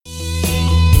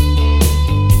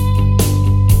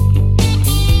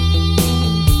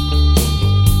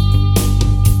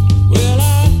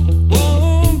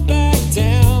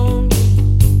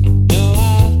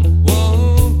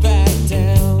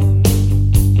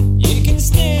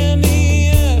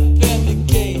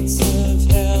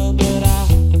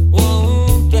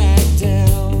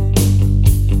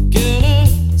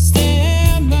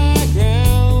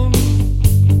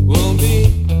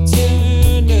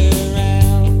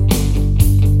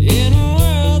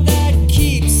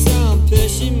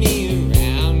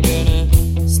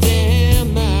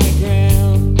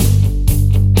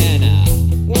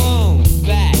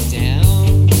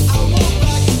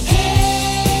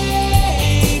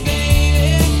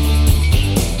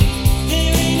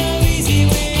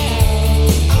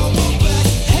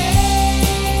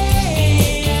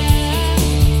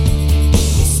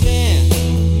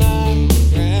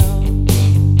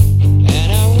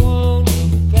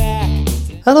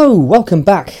Hello, welcome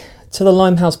back to the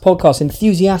Limehouse Podcast.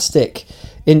 Enthusiastic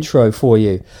intro for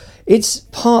you. It's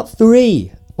part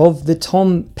 3 of the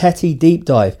Tom Petty deep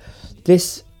dive.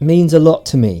 This means a lot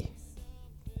to me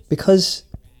because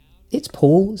it's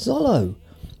Paul Zollo,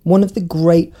 one of the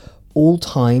great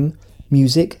all-time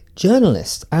music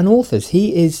journalists and authors.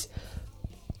 He is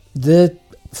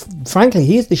frankly,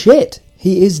 he is the shit.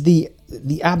 He is the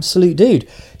absolute dude.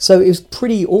 So it was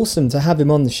pretty awesome to have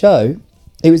him on the show.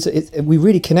 We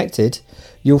really connected.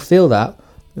 You'll feel that.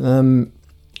 Warren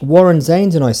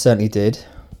Zanes and I certainly did,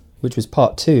 which was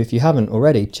part 2. If you haven't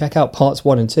already, check out parts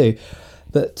 1 and 2.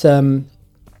 But Warren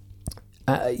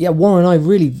and I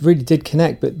really did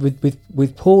connect. But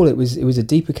with Paul, it was a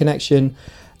deeper connection,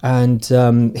 and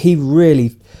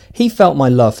he felt my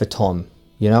love for Tom.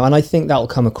 And I think that will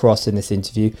come across in this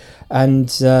interview. And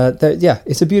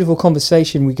it's a beautiful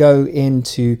conversation. We go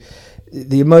into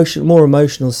the more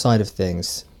emotional side of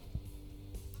things,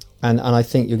 and I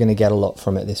think you're going to get a lot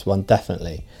from it, this one,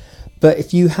 definitely. But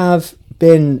if you have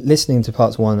been listening to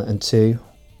parts 1 and 2,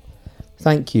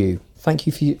 thank you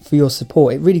for your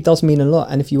support. It really does mean a lot.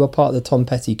 And if you are part of the Tom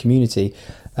Petty community,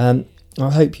 I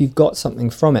hope you've got something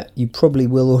from it. You probably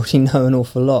will already know an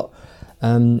awful lot.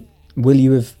 Will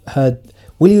you have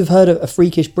heard a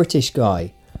freakish British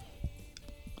guy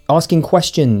asking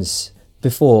questions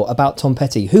before about Tom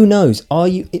Petty? Who knows? Are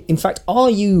you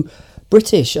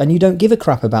British and you don't give a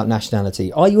crap about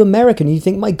nationality? Are you American and you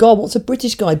think, my God, what's a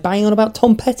British guy banging on about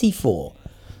Tom Petty for?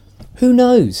 Who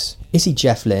knows? Is he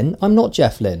Jeff Lynne? I'm not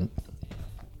Jeff Lynne.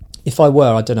 If I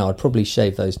were, I don't know, I'd probably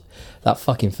shave that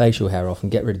fucking facial hair off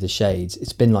and get rid of the shades.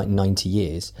 It's been like 90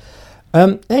 years.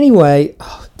 Anyway,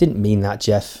 didn't mean that,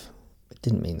 Jeff.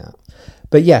 Didn't mean that.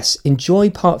 But yes, enjoy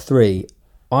part 3.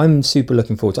 I'm super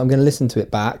looking forward to it. I'm going to listen to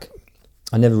it back.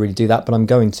 I never really do that, but I'm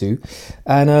going to.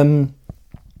 And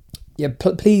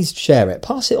please share it.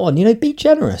 Pass it on. Be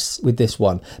generous with this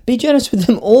one. Be generous with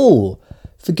them all,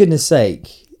 for goodness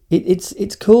sake.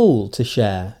 It's cool to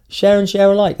share. Share and share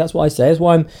alike. That's what I say. That's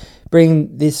why I'm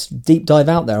bringing this deep dive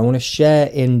out there. I want to share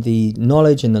in the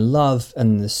knowledge and the love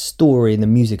and the story and the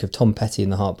music of Tom Petty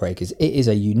and the Heartbreakers. It is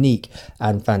a unique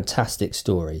and fantastic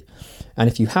story. And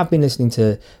if you have been listening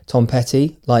to Tom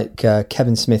Petty, like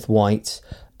Kevin Smith White,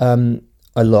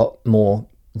 a lot more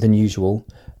than usual,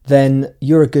 then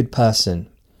you're a good person.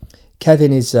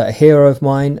 Kevin is a hero of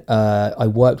mine. I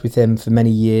worked with him for many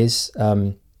years.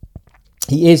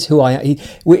 He is who I am.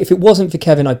 If it wasn't for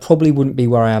Kevin, I probably wouldn't be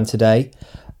where I am today.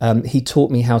 He taught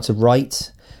me how to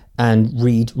write and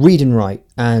read and write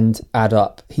and add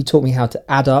up. He taught me how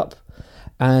to add up,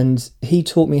 and he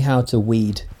taught me how to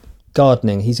weed.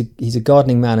 Gardening. He's a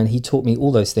gardening man, and he taught me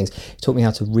all those things. He taught me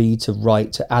how to read, to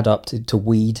write, to add up, to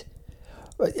weed.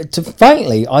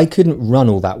 Frankly, I couldn't run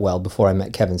all that well before I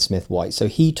met Kevin Smith White. So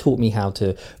he taught me how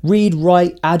to read,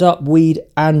 write, add up, weed,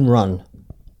 and run.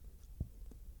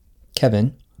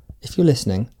 Kevin, if you're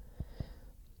listening,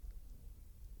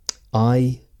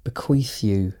 I bequeath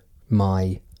you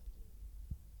my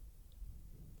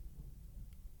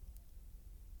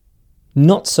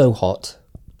not so hot,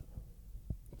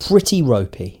 pretty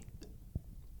ropey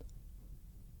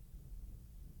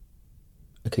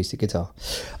acoustic guitar.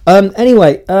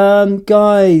 Anyway,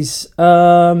 guys,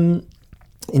 enjoy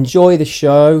the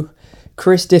show.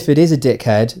 Chris Difford is a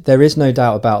dickhead. There is no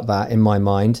doubt about that in my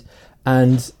mind.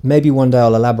 And maybe one day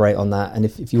I'll elaborate on that. And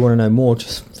if you want to know more,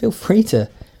 just feel free to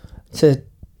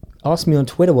ask me on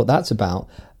Twitter what that's about.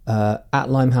 At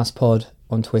LimeHousePod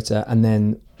on Twitter, and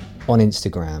then on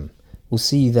Instagram. We'll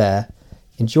see you there.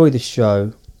 Enjoy the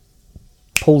show.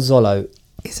 Paul Zollo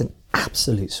is an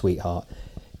absolute sweetheart.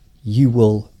 You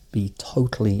will be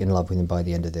totally in love with him by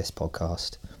the end of this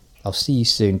podcast. I'll see you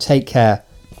soon. Take care.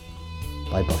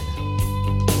 Bye-bye now.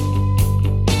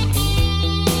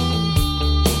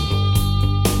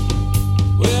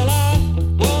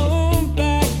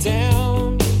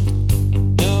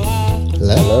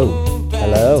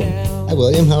 Hello. Hi,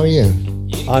 William. How are you?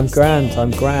 I'm grand.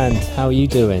 How are you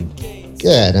doing?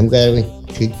 Good. I'm glad we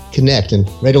could connect. And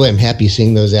right away, I'm happy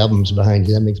seeing those albums behind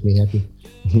you. That makes me happy.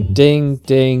 Ding,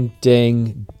 ding,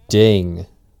 ding, ding.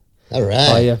 All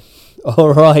right.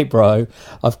 All right, bro.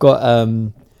 I've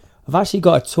actually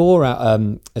got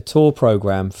a tour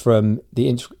program from the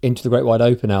Into the Great Wide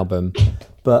Open album,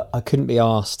 but I couldn't be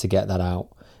asked to get that out.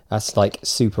 That's like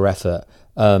super effort.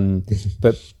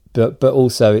 But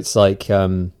also it's like,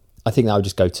 I think that would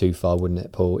just go too far, wouldn't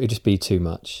it, Paul? It'd just be too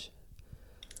much.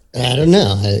 I don't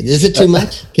know. Is it too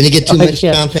much? Can you get too much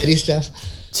Tom Petty stuff?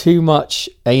 Too much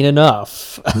ain't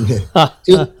enough.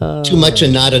 too much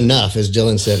and not enough, as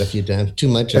Dylan said a few times. Too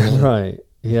much and not enough. Right.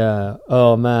 Yeah.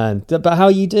 Oh, man. But how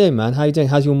are you doing, man? How are you doing?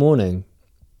 How's your morning?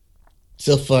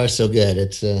 So far, so good.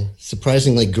 It's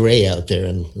surprisingly gray out there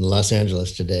in Los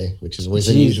Angeles today, which is always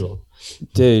unusual.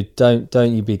 Dude, don't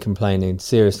you be complaining.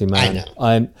 Seriously, I man.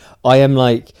 know. I am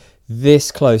like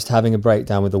this close to having a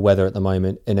breakdown with the weather at the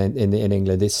moment in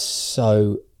England. It's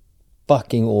so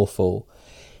fucking awful.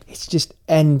 It's just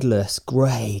endless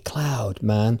grey cloud,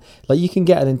 man. Like you can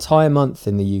get an entire month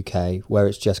in the UK where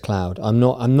it's just cloud. I'm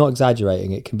not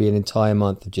exaggerating. It can be an entire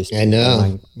month of just. I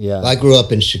know. Yeah. Well, I grew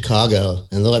up in Chicago,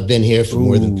 and though I've been here for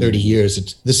more than 30 years,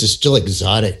 this is still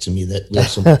exotic to me that we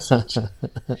have so much sunshine.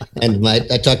 And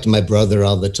I talk to my brother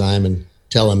all the time and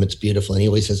tell him it's beautiful, and he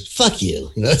always says, "Fuck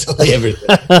you." You know, that's all he ever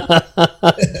says.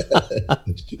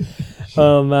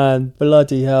 Oh man,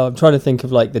 bloody hell! I'm trying to think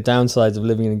of like the downsides of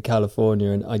living in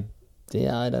California, and I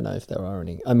don't know if there are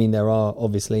any. I mean, there are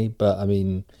obviously, but I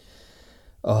mean,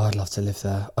 I'd love to live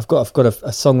there. I've got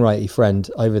a songwriting friend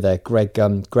over there,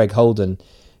 Greg Holden,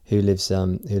 who lives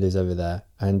over there,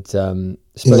 and in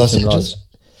Los Angeles.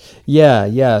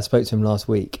 Yeah, I spoke to him last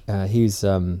week. He's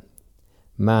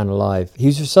man alive. He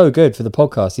was so good for the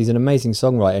podcast. He's an amazing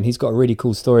songwriter, and he's got a really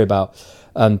cool story about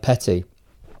Petty.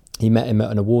 He met him at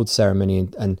an awards ceremony,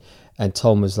 and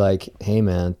Tom was like, "Hey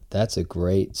man, that's a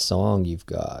great song you've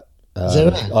got." Is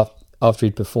that right? After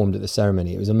he'd performed at the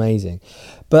ceremony, it was amazing.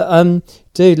 But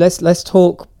dude, let's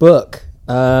talk book.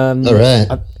 All right.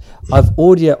 I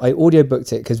audio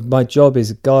booked it because my job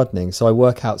is gardening, so I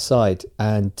work outside,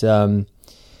 and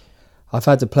I've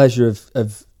had the pleasure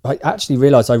of. I actually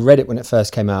realised I read it when it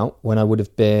first came out, when I would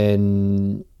have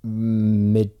been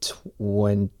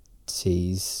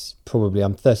mid-20s. Probably.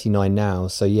 I'm 39 now,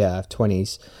 so yeah,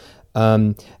 20s.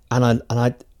 And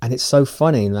it's so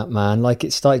funny, that man. Like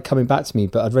it started coming back to me,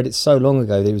 but I'd read it so long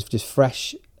ago that it was just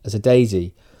fresh as a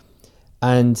daisy.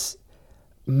 And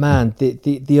man,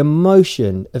 the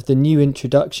emotion of the new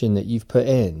introduction that you've put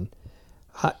in,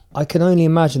 I can only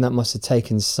imagine that must have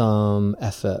taken some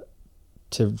effort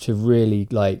to really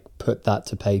like put that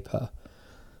to paper.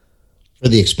 For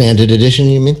the expanded edition,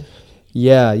 you mean?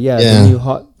 Yeah. The new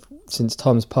since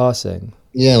Tom's passing.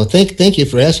 Yeah, well, thank you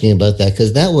for asking about that,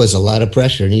 because that was a lot of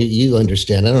pressure, and you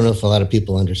understand. I don't know if a lot of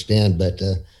people understand, but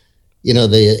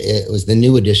it was the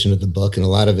new edition of the book, and a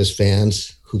lot of his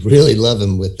fans who really love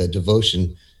him with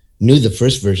devotion knew the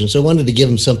first version, so I wanted to give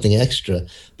him something extra.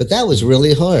 But that was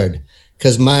really hard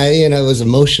because I was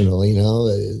emotional. Like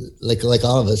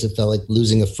all of us, it felt like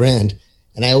losing a friend,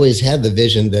 and I always had the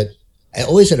vision that I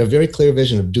always had a very clear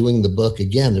vision of doing the book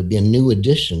again. There'd be a new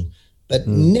edition. But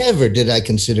never did I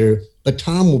consider, but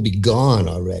Tom will be gone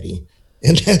already.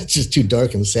 And that's just too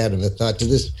dark and sad of a thought to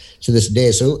this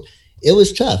day. So it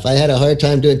was tough. I had a hard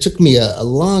time doing it. It took me a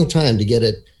long time to get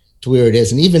it to where it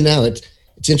is. And even now, it's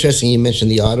interesting you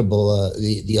mentioned the Audible,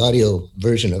 the audio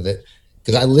version of it,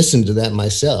 because I listened to that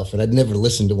myself, and I'd never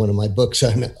listened to one of my books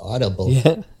on Audible.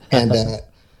 Yeah.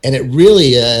 And it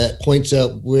really points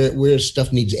out where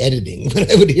stuff needs editing. When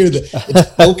I would hear it's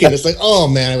spoken, it's like, oh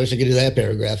man, I wish I could do that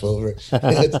paragraph over. It's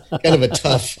kind of a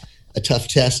tough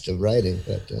test of writing.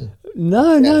 But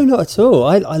no, not at all.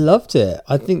 I loved it.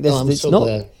 I think glad.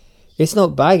 It's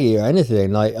not baggy or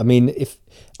anything. Like, I mean,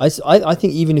 I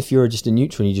think even if you're just a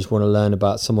neutral and you just want to learn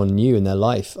about someone new in their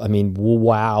life, I mean,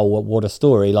 wow, what a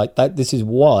story. Like that. This is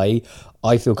why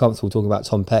I feel comfortable talking about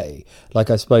Tom Petty. Like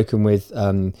I've spoken with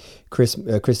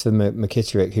Christopher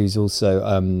McKitterick, who's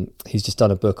also he's just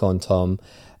done a book on Tom,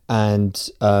 and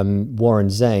Warren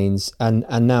Zanes, and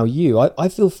now you. I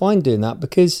feel fine doing that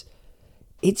because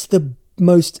it's the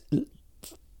most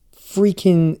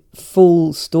freaking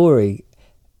full story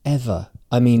ever.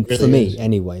 I mean, really for me is.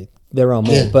 Anyway. There are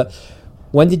more, yeah. But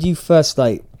when did you first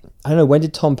when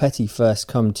did Tom Petty first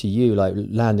come to you, like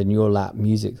land in your lap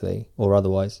musically or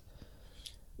otherwise?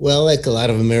 Well, like a lot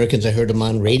of Americans, I heard him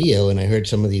on radio, and I heard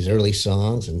some of these early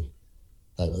songs, and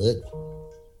thought,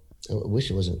 I wish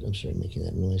it wasn't. I'm sorry, making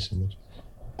that noise so much.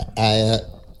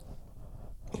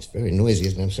 It's very noisy,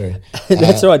 isn't it? I'm sorry.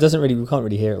 That's all right. We can't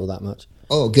really hear it all that much.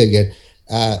 Oh, good.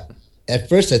 At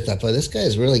first, I thought, well, this guy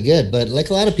is really good, but like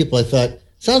a lot of people, I thought,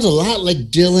 sounds a lot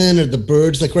like Dylan or the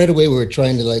Byrds. Like right away, we were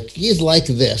trying to he's like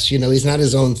this, he's not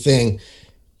his own thing.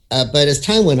 But as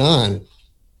time went on,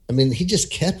 I mean, he just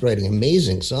kept writing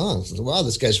amazing songs. Wow,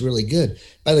 this guy's really good.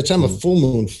 By the time of Full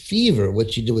Moon Fever,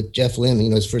 which he did with Jeff Lynne,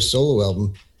 his first solo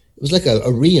album, it was like a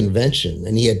reinvention.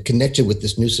 And he had connected with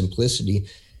this new simplicity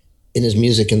in his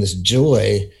music and this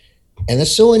joy. And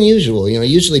that's so unusual.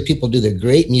 Usually people do their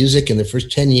great music in the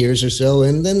first 10 years or so,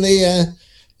 and then they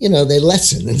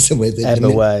lessen in some way. Ebb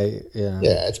away, yeah.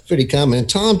 Yeah, it's pretty common. And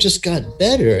Tom just got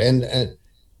better. And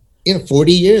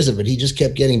 40 years of it, he just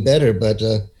kept getting better. But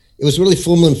it was really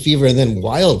Full Moon Fever and then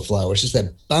Wildflowers, just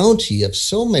that bounty of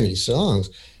so many songs.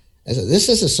 I said, this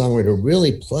is a songwriter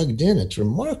really plugged in. It's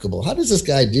remarkable. How does this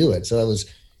guy do it? So I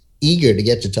was eager to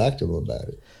get to talk to him about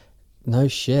it. No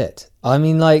shit. I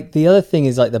mean, like, the other thing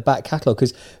is like the back catalogue,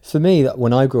 because for me,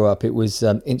 when I grew up, it was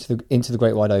Into the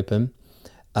Great Wide Open.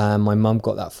 My mum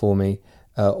got that for me,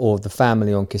 or The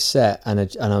Family on cassette, and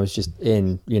I was just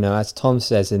in. As Tom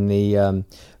says in the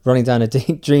Running Down a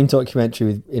Dream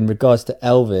documentary in regards to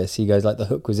Elvis, he goes like the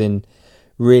hook was in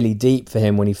really deep for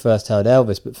him when he first heard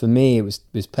Elvis, but for me it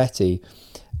was Petty,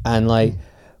 and like,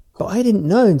 but I didn't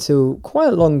know until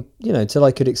quite a long, till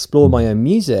I could explore my own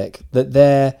music, that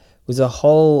there was a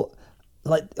whole,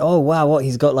 like, oh wow, what,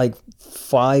 he's got like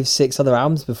 5-6 other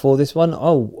albums before this one.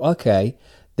 Oh, okay,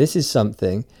 this is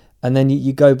something. And then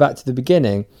you go back to the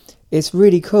beginning. It's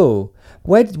really cool.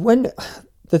 When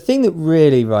the thing that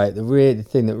really, the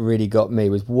thing that really got me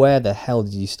was, where the hell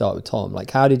did you start with Tom?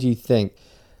 Like, how did you think?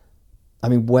 I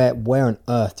mean, where on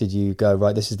earth did you go?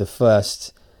 Right, this is the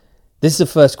first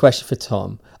question for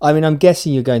Tom. I mean, I'm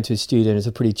guessing you're going to a studio and it's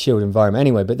a pretty chilled environment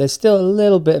anyway, but there's still a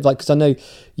little bit of like, because I know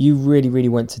you really, really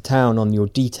went to town on your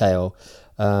detail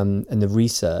and the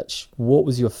research. What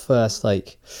was your first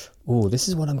like, oh, this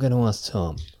is what I'm going to ask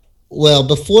Tom? Well,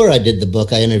 before I did the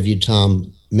book, I interviewed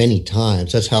Tom many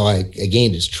times. That's how I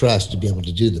gained his trust to be able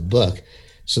to do the book.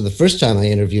 So the first time I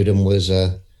interviewed him was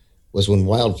when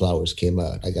Wildflowers came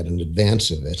out. I got an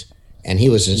advance of it. And he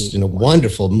was just in a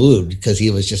wonderful mood because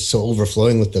he was just so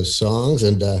overflowing with those songs.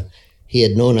 And he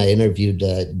had known I interviewed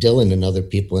Dylan and other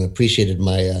people and appreciated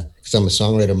my, because I'm a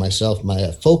songwriter myself,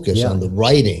 my focus on the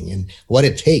writing and what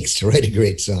it takes to write a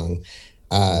great song.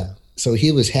 So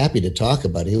he was happy to talk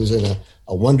about it. He was in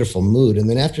a wonderful mood. And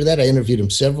then after that, I interviewed him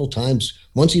several times,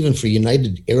 once even for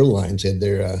United Airlines, had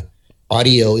their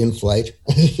audio in flight.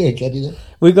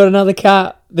 We got another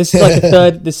cat. This is like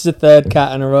a third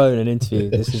cat in a row in an interview.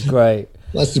 This is great.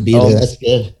 That's to be there. That's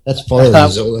good. That's Paul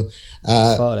Zollo.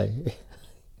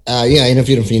 I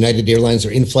interviewed him for United Airlines,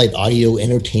 their in-flight audio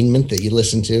entertainment that you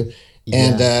listen to.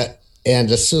 And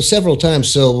so several times.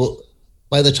 So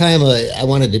by the time I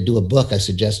wanted to do a book, I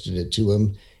suggested it to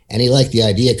him, and he liked the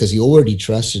idea because he already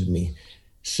trusted me.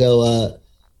 So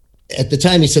at the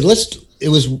time he said, it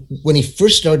was when he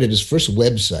first started his first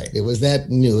website. It was that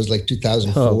new, it was like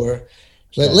 2004.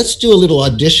 Let's do a little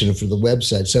audition for the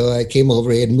website. So I came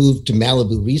over. He had moved to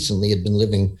Malibu recently. Had been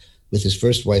living with his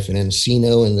first wife in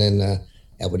Encino, and then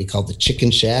at what he called the Chicken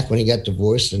Shack when he got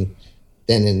divorced, and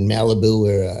then in Malibu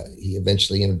where he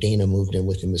eventually, Dana moved in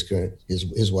with him,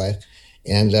 his wife,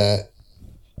 and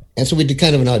so we did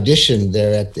kind of an audition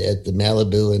there at the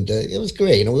Malibu, and it was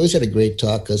great. We always had a great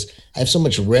talk because I have so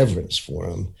much reverence for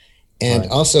him, and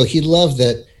also he loved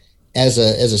that. As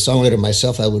a songwriter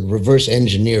myself, I would reverse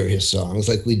engineer his songs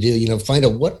like we do, find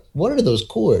out what are those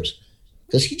chords?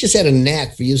 Because he just had a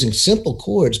knack for using simple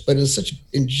chords, but in such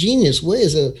ingenious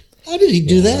ways. How did he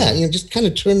do that? Just kind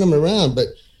of turn them around, but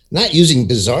not using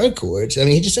bizarre chords. I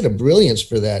mean, he just had a brilliance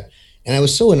for that. And I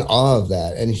was so in awe of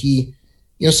that. And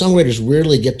songwriters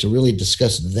rarely get to really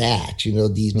discuss that,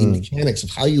 the mechanics of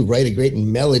how you write a great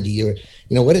melody or,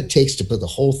 what it takes to put the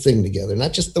whole thing together,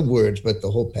 not just the words, but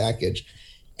the whole package.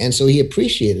 And so he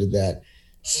appreciated that.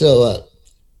 So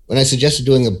when I suggested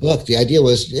doing a book, the idea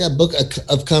was, a book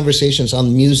of conversations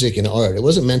on music and art. It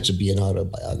wasn't meant to be an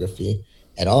autobiography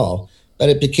at all, but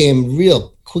it became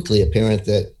real quickly apparent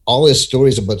that all his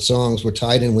stories about songs were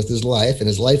tied in with his life, and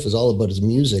his life was all about his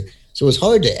music. So it was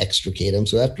hard to extricate him.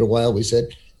 So after a while, we said,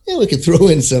 we could throw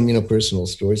in some, personal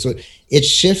stories. So it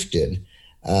shifted.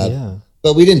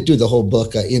 But we didn't do the whole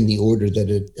book in the order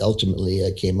that it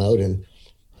ultimately came out in.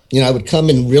 I would come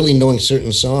in really knowing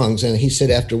certain songs. And he said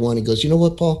after one, he goes, you know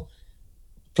what, Paul?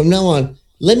 From now on,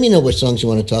 let me know what songs you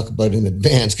want to talk about in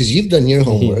advance, because you've done your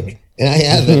homework and I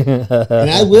haven't. And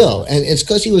I will. And it's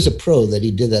because he was a pro that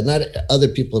he did that. Not other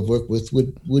people I've worked with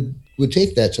would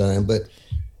take that time, but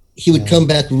he would come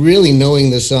back really knowing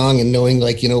the song and knowing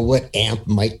what amp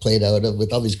Mike played out of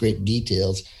with all these great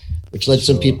details, which led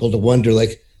some people to wonder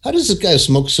how does this guy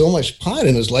smoke so much pot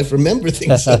in his life remember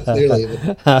things so clearly?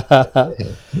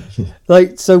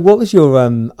 So what was your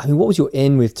what was your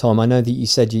in with Tom? I know that you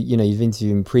said you've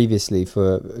interviewed him previously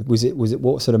for, was it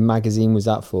what sort of magazine was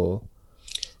that for?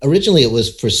 Originally it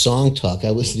was for Song Talk. I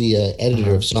was the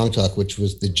editor of Song Talk, which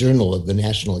was the journal of the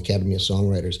National Academy of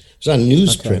Songwriters. It was on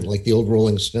newsprint, like the old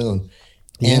Rolling Stone.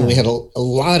 And we had a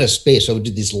lot of space. So I would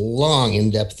do these long,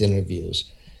 in-depth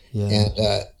interviews.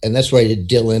 And that's where I did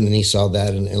Dylan, and he saw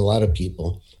that, and a lot of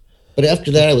people. But after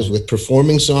that, I was with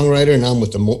Performing Songwriter, and now I'm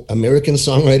with the American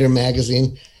Songwriter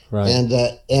magazine. Right. And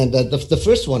the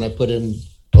first one I put in,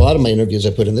 a lot of my interviews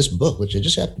I put in this book, which I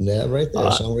just happened to have right there,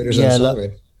 Songwriters on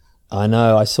Songwriter. I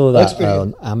know. I saw That's that pretty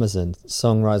on Amazon.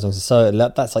 Songwriters. So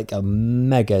that's like a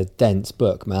mega dense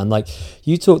book, man. Like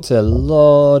you talk to a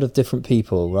lot of different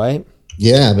people, right?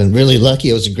 Yeah, I've been really lucky.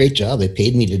 It was a great job. They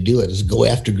paid me to do it. Just go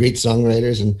after great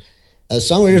songwriters, and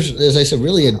songwriters, as I said,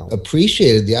 really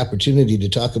appreciated the opportunity to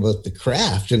talk about the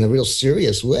craft in a real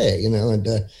serious way. And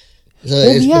so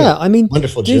it's been a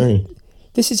wonderful journey.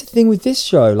 This is the thing with this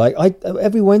show. Like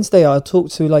every Wednesday, I'll talk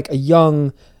to like a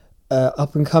young,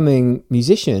 up and coming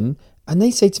musician, and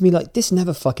they say to me like, "This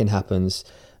never fucking happens."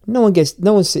 No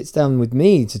one sits down with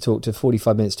me to talk to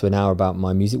 45 minutes to an hour about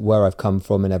my music, where I've come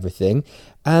from and everything.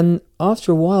 And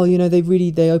after a while,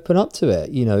 they open up to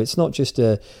it. It's not just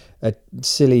a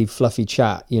silly fluffy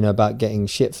chat, about getting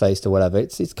shit faced or whatever.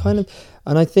 It's kind of,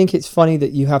 and I think it's funny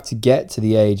that you have to get to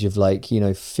the age of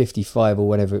 55 or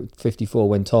whenever, 54,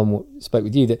 when Tom spoke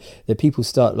with you, that people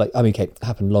start okay, it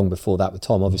happened long before that with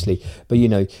Tom, obviously, but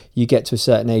you get to a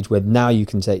certain age where now you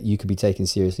could be taken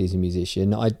seriously as a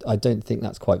musician. I don't think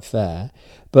that's quite fair,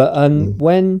 but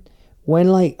when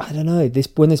I don't know,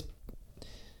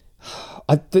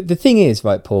 the thing is,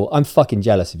 right, Paul, I'm fucking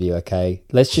jealous of you, okay?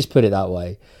 Let's just put it that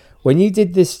way. When you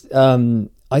did this,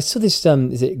 I saw this,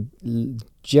 is it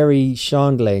Jerry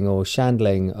Shandling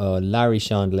or Larry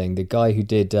Shandling, the guy who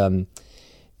did a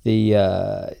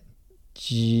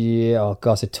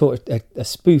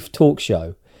spoof talk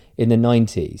show in the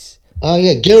 90s. Oh,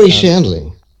 yeah, Gary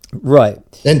Shandling. Right.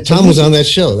 And Tom was on that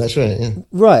show, that's right, yeah.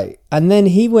 Right. And then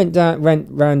he went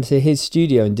round to his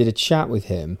studio and did a chat with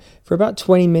him for about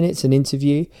 20 minutes, an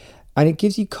interview. And it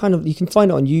gives you you can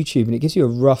find it on YouTube, and it gives you a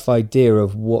rough idea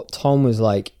of what Tom was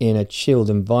like in a chilled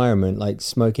environment, like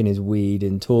smoking his weed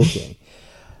and talking.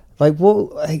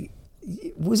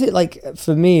 Was it like,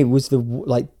 for me, it was the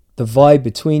vibe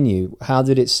between you? How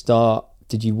did it start?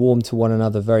 Did you warm to one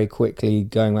another very quickly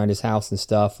going around his house and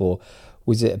stuff? Or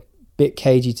was it a bit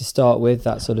cagey to start with,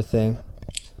 that sort of thing?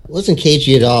 It wasn't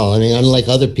cagey at all. I mean, unlike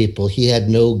other people, he had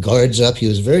no guards up. He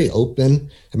was very open.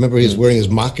 I remember he was wearing his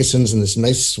moccasins and this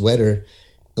nice sweater.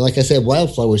 And like I said,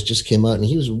 Wildflowers just came out, and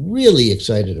he was really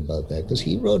excited about that because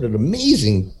he wrote an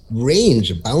amazing range,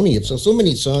 a bounty of so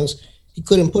many songs. He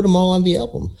couldn't put them all on the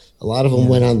album. A lot of them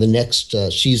went on the next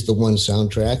She's the One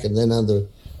soundtrack, and then on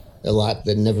a lot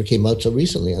that never came out till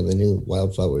recently on the new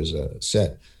Wildflowers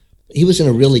set. He was in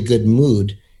a really good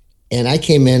mood. And I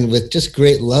came in with just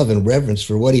great love and reverence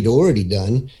for what he'd already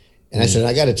done. And I said,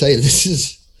 I got to tell you,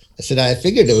 I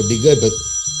figured it would be good, but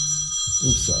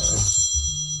I'm sorry.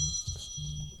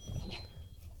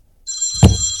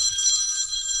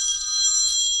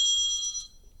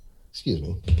 Excuse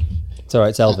me. It's all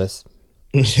right, it's Elvis.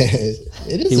 It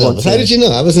is Elvis. How did you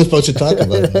know? I wasn't supposed to talk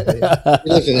about it. He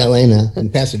lives in LA now, in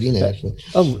Pasadena, actually.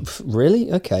 Oh,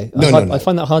 really? Okay. No. I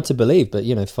find that hard to believe, but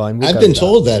fine. I've been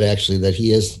told that actually, that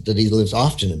he lives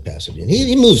often in Pasadena.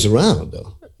 He moves around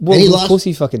though. Well, of course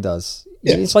he fucking does.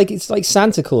 Yeah. It's like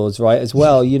Santa Claus, right? As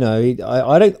well,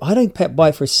 I don't buy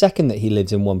it for a second that he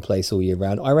lives in one place all year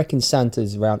round. I reckon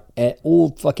Santa's around all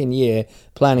fucking year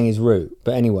planning his route.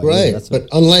 But anyway, right. But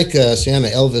unlike Santa,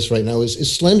 Elvis right now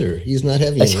is slender. He's not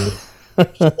heavy anymore.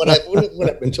 what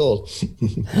I've been told.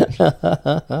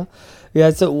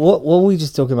 Yeah. So what were we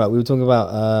just talking about? We were talking about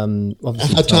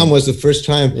obviously how Tom was the first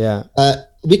time. Yeah.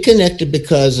 We connected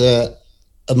because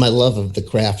of my love of the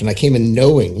craft, and I came in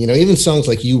knowing, even songs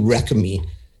like You Wreck Me,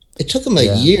 it took him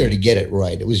a year to get it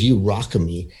right. It was You Rock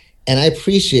Me, and I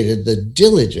appreciated the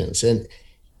diligence. And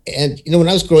when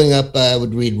I was growing up, I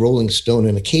would read Rolling Stone,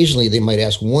 and occasionally they might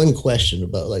ask one question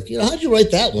about how'd you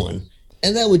write that one?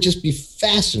 And that would just be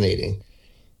fascinating.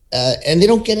 And they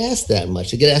don't get asked that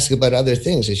much. They get asked about other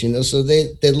things, as you know, so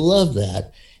they love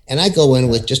that. And I go in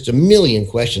with just a million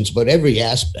questions about every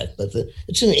aspect, but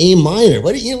it's an A minor.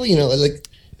 What do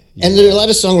and there are a lot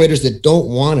of songwriters that don't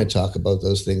want to talk about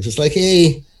those things. It's like,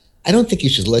 hey, I don't think you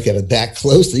should look at it that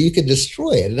closely. You could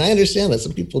destroy it. And I understand that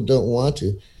some people don't want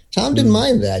to. Tom didn't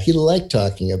mind that. He liked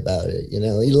talking about it.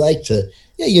 He liked to,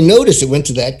 you notice it went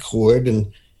to that chord, and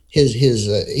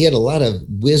he had a lot of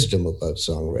wisdom about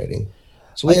songwriting.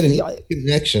 So we had a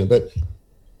connection, but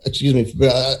excuse me.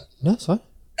 No, sorry.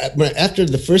 After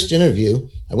the first interview,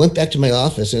 I went back to my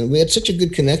office, and we had such a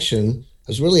good connection. I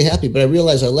was really happy, but I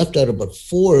realized I left out about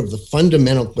 4 of the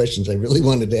fundamental questions I really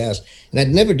wanted to ask. And I'd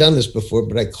never done this before,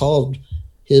 but I called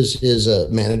his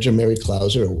manager, Mary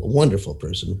Klauser, a wonderful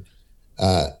person.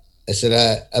 I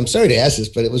said, I'm sorry to ask this,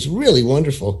 but it was really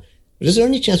wonderful. But is there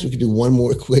any chance we could do one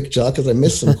more quick talk? Because I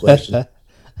missed some questions.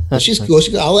 She's cool.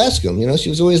 She goes, I'll ask him. She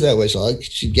was always that way. So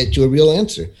she'd get you a real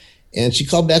answer. And she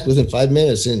called back within 5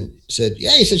 minutes and said,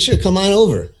 yeah, he said, sure, come on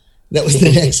over. That was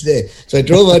the next day. So I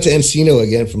drove out to Encino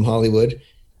again from Hollywood,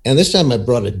 And this time I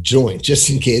brought a joint just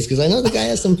in case, because I know the guy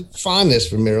has some fondness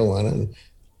for marijuana. And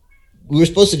we were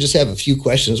supposed to just have a few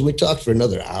questions. We talked for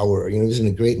another hour. He was in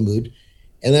a great mood.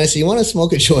 And then I said, "You want to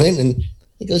smoke a joint?" And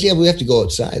he goes, "Yeah, we have to go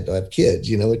outside, though. I have kids,"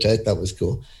 which I thought was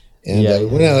cool. And we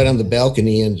went out on the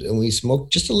balcony and we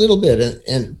smoked just a little bit.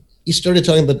 And he started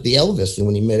talking about the Elvis thing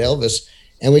when he met Elvis.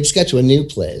 And we just got to a new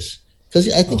place because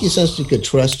I think he sensed he could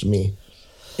trust me.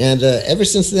 And ever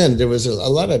since then, there was a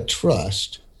lot of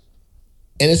trust.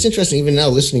 And it's interesting, even now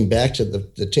listening back to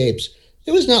the tapes,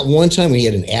 there was not one time when he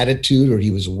had an attitude or he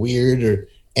was weird or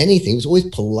anything. He was always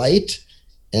polite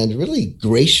and really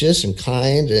gracious and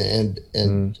kind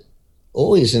and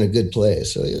always in a good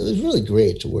place. So it was really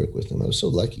great to work with him. I was so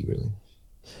lucky, really.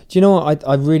 Do you know what?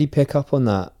 I really pick up on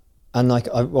that. And like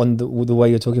on the way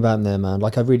you're talking about him there, man,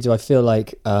 like I really do. I feel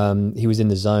like he was in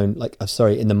the zone,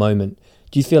 in the moment.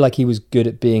 Do you feel like he was good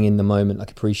at being in the moment,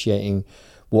 like appreciating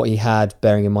what he had,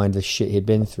 bearing in mind the shit he'd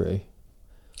been through?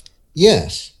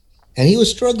 Yes. And he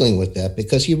was struggling with that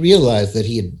because he realized that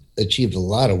he had achieved a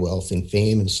lot of wealth and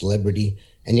fame and celebrity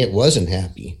and yet wasn't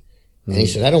happy. And he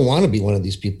said, "I don't want to be one of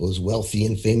these people who's wealthy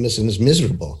and famous and is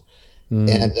miserable."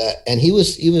 And he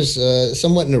was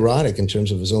somewhat neurotic in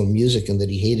terms of his own music, and that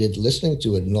he hated listening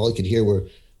to it, and all he could hear were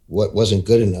what wasn't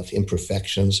good enough,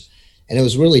 imperfections. And it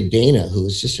was really Dana, who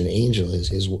was just an angel,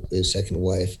 his second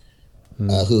wife,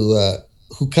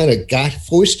 who kind of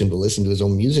forced him to listen to his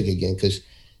own music again, because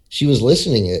she was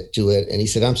listening to it, and he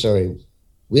said, "I'm sorry,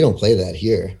 we don't play that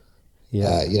here.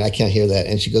 I can't hear that."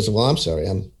 And she goes, "Well, I'm sorry,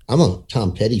 I'm a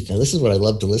Tom Petty fan. This is what I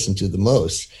love to listen to the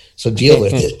most. So deal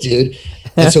with it, dude."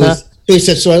 And so he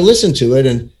said, "So I listened to it,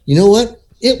 and you know what?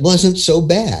 It wasn't so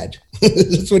bad."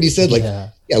 That's what he said.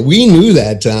 Yeah, we knew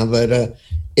that, Tom, but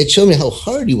it showed me how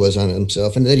hard he was on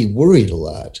himself and that he worried a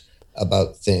lot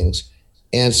about things.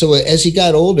 And so as he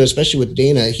got older, especially with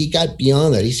Dana, he got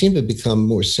beyond that. He seemed to become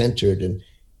more centered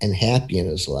and happy in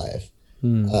his life.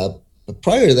 But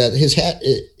prior to that,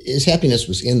 his happiness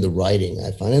was in the writing,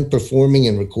 I find, and performing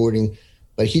and recording.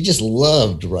 But he just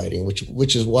loved writing,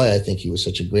 which is why I think he was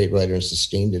such a great writer and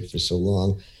sustained it for so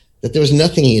long, that there was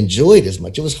nothing he enjoyed as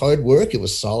much. It was hard work. It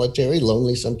was solitary,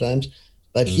 lonely sometimes,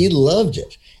 but he loved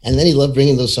it. And then he loved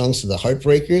bringing those songs to the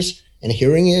Heartbreakers and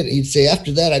hearing it. He'd say,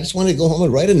 after that, I just wanted to go home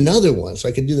and write another one so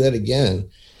I could do that again.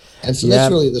 And so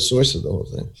that's really the source of the whole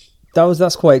thing.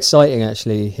 That's quite exciting,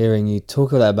 actually, hearing you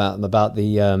talk about the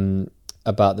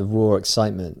raw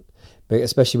excitement, but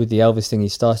especially with the Elvis thing you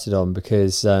started on,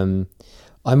 because I'm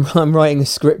writing a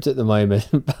script at the moment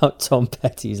about Tom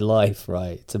Petty's life,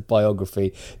 right? It's a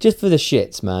biography, just for the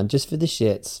shits, man, just for the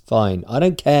shits. Fine, I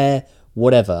don't care,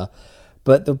 whatever.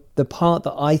 But the part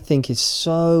that I think is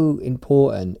so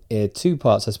important, two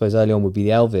parts, I suppose, early on would be the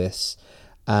Elvis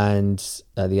and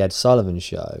the Ed Sullivan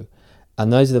Show.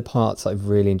 And those are the parts I've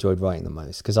really enjoyed writing the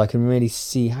most, because I can really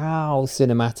see how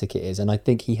cinematic it is. And I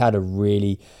think he had a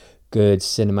really good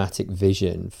cinematic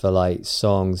vision for like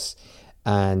songs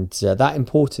and that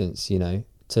importance,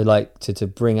 to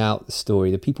bring out the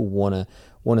story. The people want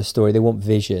a story. They want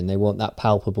vision. They want that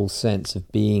palpable sense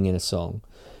of being in a song.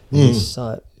 And he's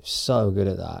so good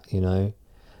at that,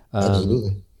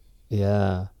 Absolutely.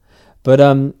 Yeah. But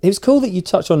it was cool that you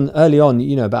touched on early on,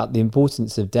 about the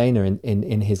importance of Dana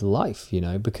in his life,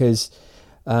 because,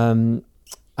 and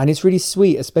it's really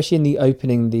sweet, especially in the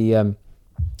opening, the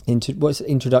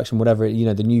introduction, whatever,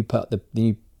 the new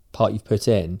part you've put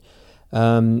in,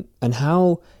 and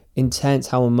how intense,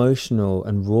 how emotional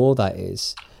and raw that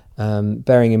is,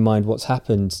 bearing in mind what's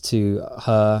happened to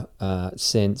her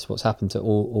since, what's happened to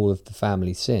all of the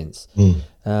family since.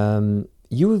 You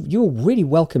were really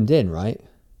welcomed in, right?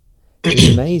 It was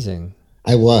amazing.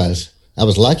 I was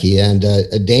lucky, and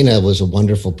Dana was a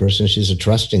wonderful person. She's a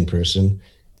trusting person,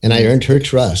 and I earned her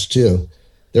trust too.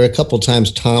 There were a couple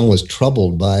times Tom was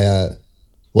troubled by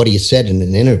what he said in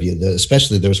an interview.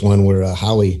 Especially there was one where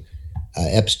Howie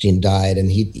Epstein died,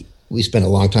 and we spent a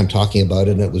long time talking about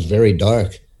it, and it was very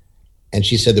dark. And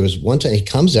she said there was one time he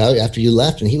comes out after you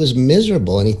left, and he was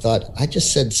miserable, and he thought, "I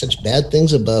just said such bad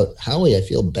things about Howie. I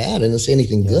feel bad. I didn't say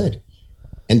anything good."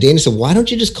 And Dana said, "Why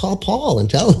don't you just call Paul and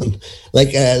tell him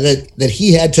that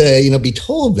he had to, be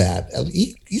told that?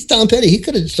 He's Tom Petty. He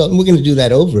could have told him, we're going to do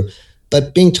that over."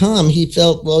 But being Tom, he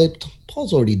felt, well,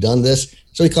 Paul's already done this.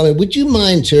 So he called me, "Would you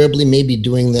mind terribly maybe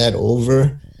doing that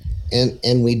over?"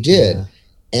 And we did.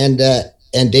 Yeah.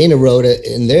 And Dana wrote it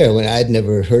in there when I'd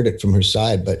never heard it from her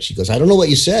side, but she goes, "I don't know what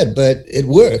you said, but it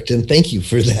worked. And thank you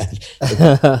for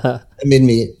that." It made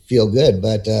me feel good,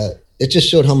 but it just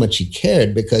showed how much he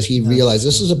cared, because he realized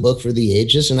this is a book for the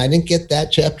ages, and I didn't get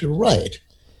that chapter right.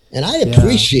 And I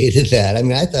appreciated that. I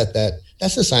mean, I thought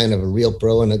that's a sign of a real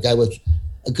pro and a guy with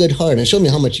a good heart, and it showed me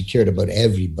how much he cared about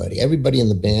everybody in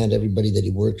the band, everybody that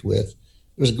he worked with.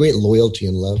 There was a great loyalty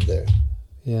and love there.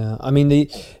 Yeah, I mean the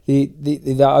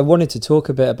I wanted to talk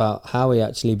a bit about Howie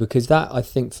actually, because that, I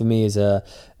think, for me is an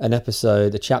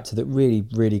episode, a chapter that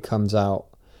really comes out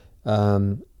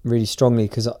really strongly.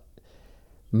 Because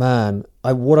man,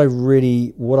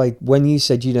 when you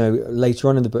said, you know, later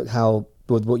on in the book how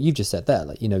what you've just said there,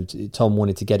 like, you know, Tom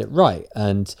wanted to get it right,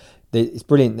 and it's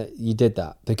brilliant that you did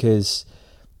that, because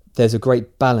there's a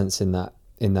great balance in that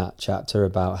chapter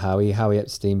about Howie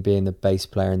Epstein being the bass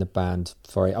player in the band.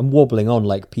 Sorry, I'm wobbling on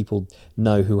like people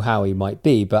know who Howie might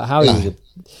be, but Howie was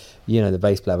the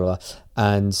bass player, blah, blah.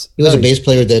 And he was a bass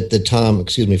player that Tom,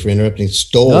 excuse me for interrupting,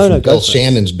 stole from Bill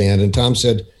Shannon's band. And Tom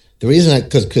said the reason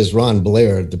because Ron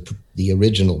Blair, the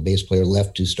original bass player,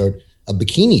 left to start a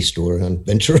bikini store on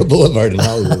Ventura Boulevard in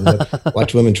Hollywood.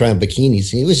 Watch women try on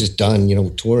bikinis. He was just done, you know,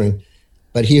 touring.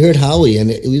 But he heard Howie, and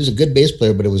he was a good bass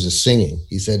player, but it was his singing.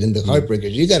 He said, in the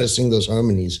Heartbreakers, you got to sing those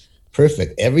harmonies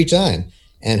perfect every time.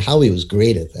 And Howie was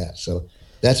great at that. So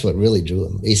that's what really drew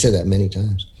him. He said that many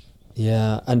times.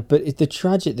 Yeah, but the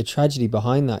tragedy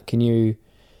behind that, I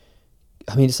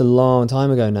mean, it's a long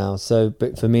time ago now. So,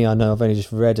 but for me, I know I've only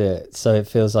just read it, so it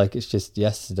feels like it's just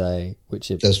yesterday,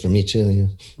 which it does for me too. Yeah,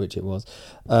 which it was.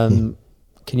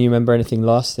 Can you remember anything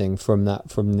lasting from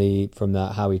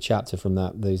that Howie chapter, from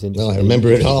those interviews? Well, I remember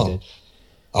it all.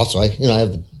 Also, I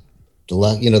have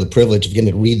the privilege of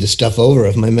getting to read the stuff over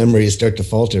if my memories start to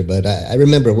falter. But I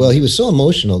remember, well, he was so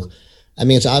emotional. I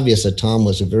mean, it's obvious that Tom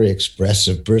was a very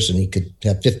expressive person. He could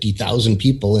have 50,000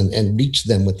 people and reach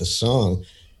them with the song.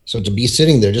 So to be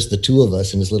sitting there, just the two of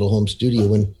us in his little home studio,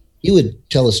 when he would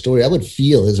tell a story, I would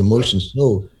feel his emotions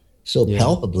so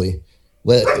palpably.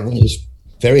 When he was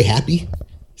very happy.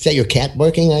 Is that your cat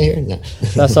barking, I hear? No.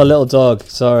 That's our little dog.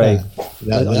 Sorry.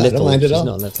 No, don't mind at all. She's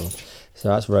not little. So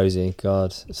that's Rosie.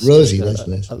 God. Rosie, that's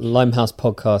nice. A Limehouse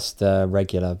podcast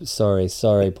regular.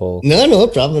 Sorry, Paul. No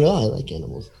problem at all. I like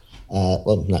animals.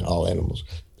 Well, not all animals.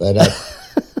 But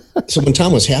so when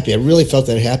Tom was happy, I really felt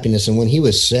that happiness. And when he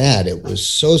was sad, it was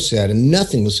so sad. And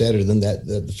nothing was sadder than that,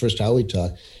 the first Howie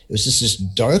talk. It was just this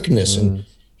darkness. And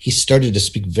he started to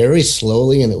speak very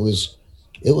slowly, and it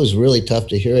was really tough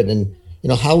to hear it. And you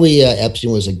know, Howie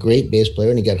Epstein was a great bass player,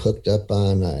 and he got hooked up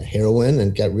on heroin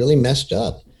and got really messed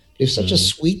up. He was such a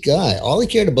sweet guy. All he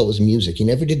cared about was music. He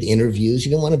never did interviews.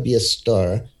 He didn't want to be a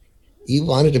star. He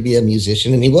wanted to be a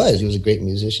musician, and he was. He was a great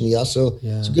musician. He also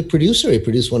was a good producer. He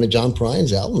produced one of John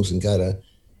Prine's albums and got a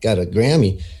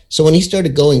Grammy. So when he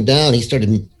started going down, he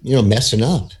started, messing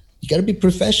up. You got to be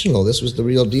professional. This was the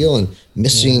real deal, and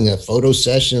missing photo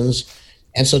sessions.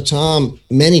 And so Tom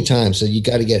many times said, you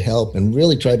got to get help, and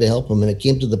really tried to help him. And it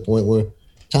came to the point where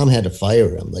Tom had to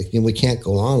fire him. Like, we can't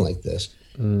go on like this.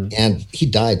 And he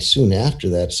died soon after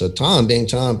that. So Tom, being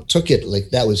Tom, took it like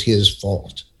that was his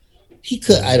fault. He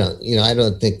could, I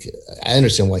don't think, I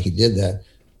understand why he did that,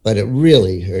 but it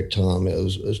really hurt Tom. It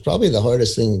was probably the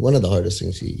hardest thing, one of the hardest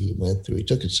things he went through. He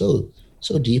took it so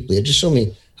deeply. It just showed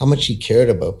me how much he cared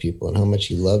about people and how much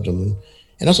he loved them.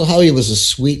 And also how he was a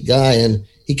sweet guy. And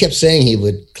he kept saying he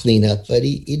would clean up, but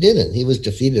he didn't. He was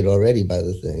defeated already by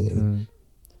the thing. And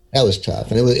that was tough.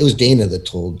 And it was Dana that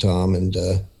told Tom, and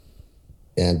it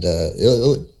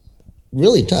was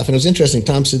really tough. And it was interesting.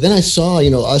 Tom said, then I saw,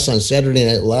 us on Saturday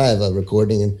Night Live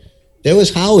recording, and there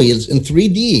was Howie in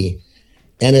 3D.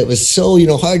 And it was so,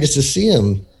 hard just to see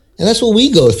him. And that's what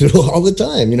we go through all the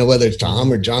time, whether it's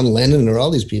Tom or John Lennon or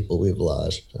all these people we've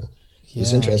lost.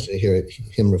 It's interesting to hear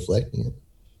him reflecting it.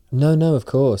 No, of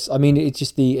course. I mean, it's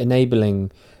just the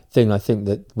enabling thing. I think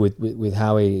that with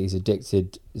Howie, he's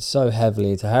addicted so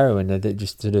heavily to heroin that it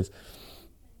just sort of,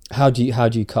 how do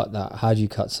you cut that? How do you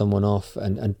cut someone off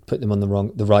and put them on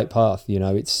the right path?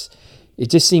 It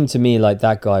just seemed to me like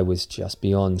that guy was just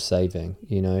beyond saving,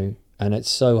 and it's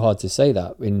so hard to say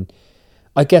that.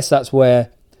 I guess that's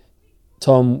where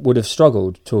Tom would have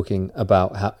struggled talking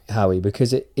about Howie,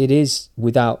 because it is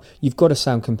you've got to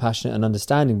sound compassionate and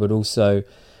understanding, but also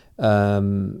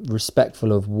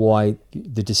respectful of why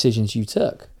the decisions you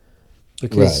took,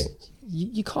 because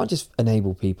you can't just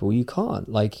enable people. You can't,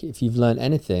 like, if you've learned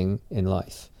anything in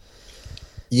life.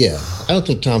 Yeah, I don't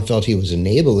think Tom felt he was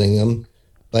enabling them,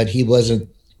 but he wasn't.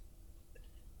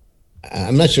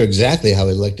 I'm not sure exactly how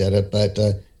he looked at it, but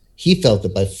he felt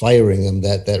that by firing him,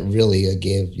 that really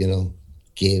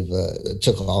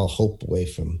took all hope away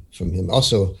from him.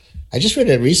 Also, I just read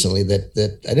it recently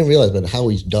that I didn't realize, but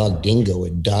Howie's dog Dingo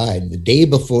had died the day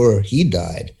before he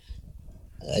died.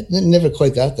 I never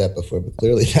quite got that before, but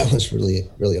clearly that was really,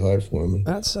 really hard for him.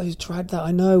 That's so he's tried that.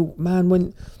 I know, man.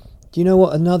 When Do you know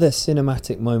what? Another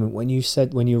cinematic moment when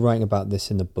you're writing about this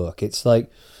in the book, it's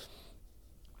like,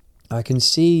 I can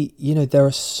see, there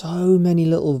are so many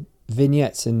little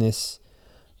vignettes in this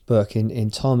book, in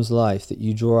Tom's life, that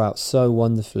you draw out so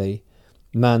wonderfully.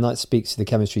 Man, that speaks to the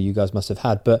chemistry you guys must have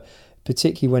had. But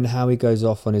particularly when Howie goes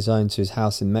off on his own to his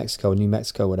house in Mexico, New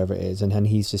Mexico, whatever it is, and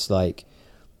he's just like,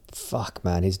 fuck,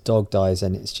 man, his dog dies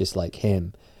and it's just like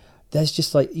him. There's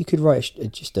just like, you could write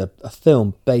a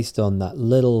film based on that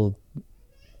little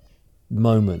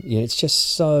moment. It's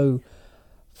just so...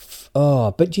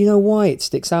 but do you know why it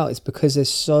sticks out? It's because there's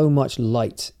so much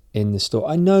light in the story.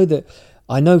 I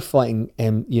know fighting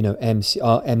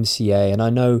MCA, and I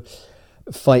know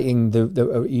fighting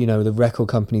the record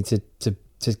company to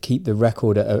keep the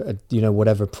record at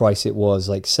whatever price it was,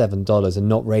 like $7, and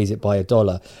not raise it by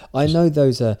 $1. I know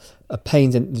those are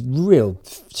pains and real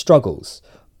struggles,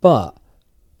 but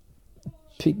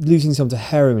losing someone to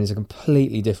heroin is a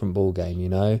completely different ball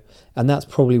game, and that's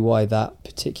probably why that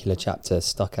particular chapter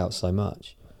stuck out so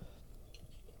much.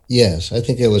 Yes, I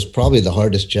think it was probably the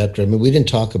hardest chapter. I mean, we didn't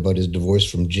talk about his divorce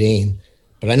from Jane,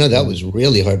 but I know that was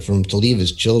really hard for him to leave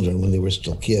his children when they were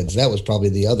still kids. That was probably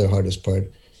the other hardest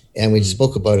part. And we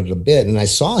spoke about it a bit, and I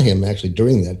saw him actually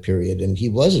during that period, and he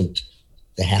wasn't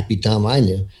the happy Tom I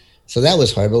knew. So that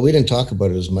was hard, but we didn't talk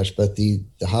about it as much. But the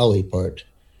Howie part,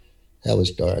 that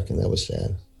was dark and that was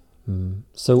sad.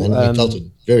 So and I felt it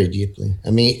very deeply.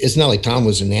 I mean, it's not like Tom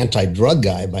was an anti-drug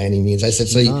guy by any means. I said,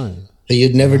 so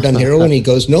you'd never done heroin? He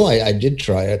goes, no, I did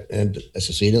try it. And I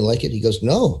said, so you didn't like it? He goes,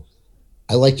 no,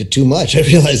 I liked it too much. I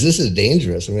realized this is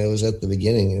dangerous. I mean, it was at the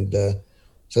beginning. And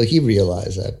so he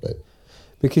realized that. But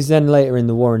because then later in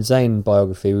the Warren Zane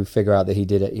biography, we figure out that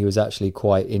he was actually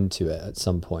quite into it at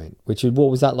some point. What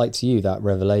was that like to you, that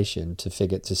revelation, to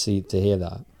hear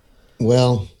that?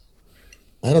 Well,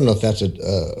 I don't know if that's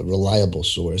a reliable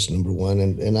source, number one.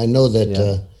 And I know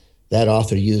that that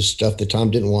author used stuff that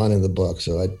Tom didn't want in the book,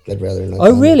 so I'd rather not.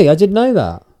 Oh, really? I didn't know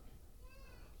that.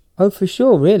 Oh, for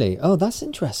sure, really? Oh, that's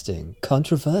interesting.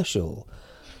 Controversial.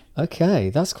 Okay,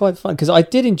 that's quite fun, because I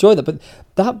did enjoy that, but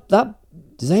that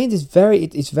Zane's is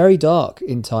very dark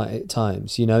in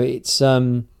times. It's I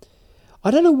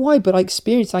don't know why, but I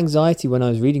experienced anxiety when I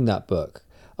was reading that book.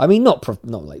 I mean, not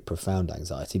like profound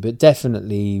anxiety, but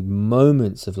definitely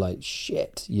moments of like,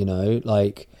 shit,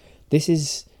 like this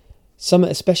is some,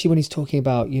 especially when he's talking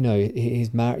about,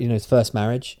 his first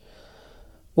marriage.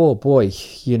 Oh boy,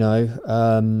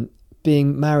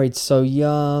 being married so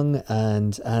young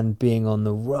and being on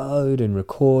the road and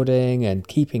recording and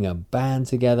keeping a band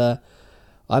together.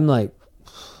 I'm like,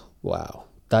 wow,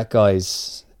 that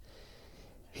guy's,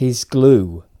 he's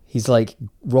glue. He's like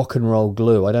rock and roll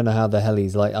glue. I don't know how the hell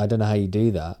he's like, I don't know how you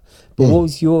do that. But what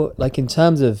was your, like, in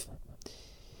terms of,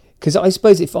 because I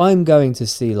suppose if I'm going to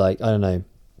see, like, I don't know,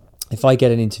 if I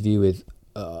get an interview with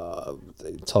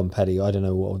Tom Petty, I don't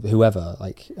know, whoever,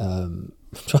 like,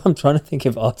 I'm trying to think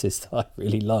of artists I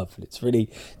really love, and it's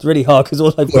really hard because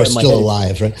all I've got in my still head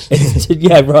alive, right?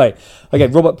 Yeah, right. Okay,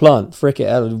 Robert Plant,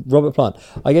 Robert Plant.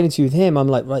 I get into with him. I'm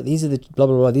like, right, these are the blah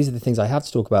blah blah. These are the things I have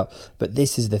to talk about, but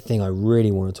this is the thing I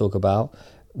really want to talk about.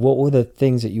 What were the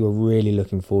things that you were really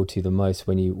looking forward to the most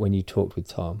when you talked with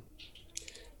Tom?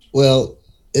 Well,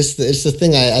 it's the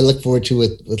thing I look forward to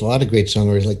with a lot of great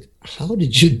songwriters. Like, how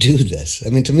did you do this? I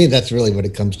mean, to me, that's really what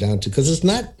it comes down to, because it's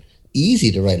not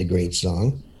easy to write a great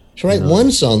song. To write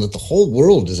one song that the whole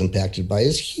world is impacted by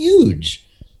is huge.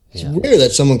 It's rare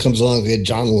that someone comes along like a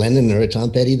John Lennon or a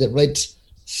Tom Petty that writes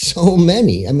so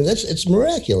many. I mean, it's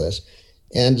miraculous.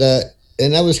 And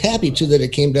I was happy too that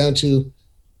it came down to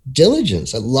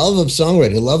diligence, a love of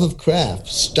songwriting, a love of craft,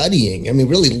 studying. I mean,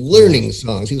 really learning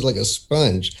songs. He was like a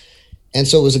sponge. And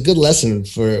so it was a good lesson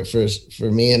for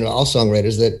me and all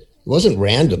songwriters that it wasn't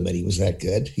random that he was that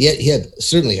good. He had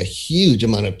certainly a huge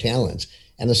amount of talent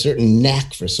and a certain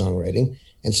knack for songwriting.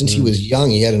 And since he was young,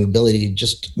 he had an ability to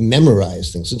just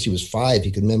memorize things. Since he was 5,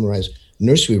 he could memorize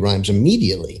nursery rhymes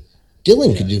immediately.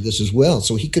 Dylan could do this as well.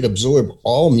 So he could absorb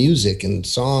all music and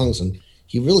songs, and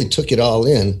he really took it all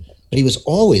in. But he was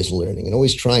always learning and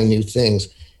always trying new things.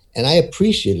 And I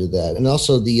appreciated that. And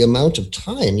also the amount of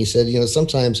time. He said,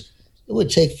 sometimes it would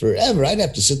take forever. I'd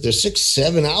have to sit there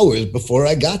 6-7 hours before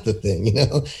I got the thing,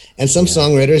 And some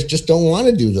songwriters just don't want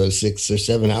to do those 6 or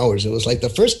 7 hours. It was like the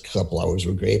first couple hours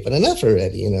were great, but enough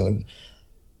already,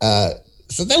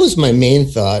 So that was my main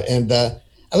thought. And I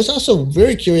was also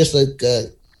very curious, like,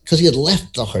 because he had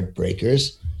left the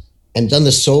Heartbreakers and done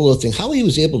the solo thing, how he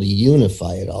was able to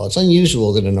unify it all. It's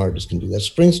unusual that an artist can do that.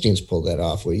 Springsteen's pulled that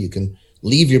off, where you can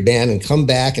leave your band and come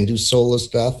back and do solo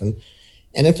stuff. And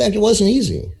in fact, it wasn't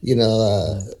easy.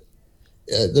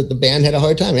 the band had a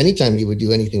hard time anytime he would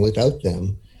do anything without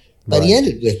them. But he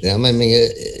ended with them. I mean,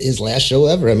 his last show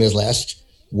ever, I mean, his last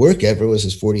work ever was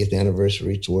his 40th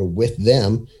anniversary tour with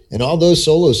them. And all those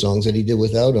solo songs that he did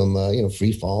without them,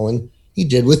 Free Fallin', he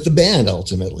did with the band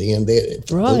ultimately. And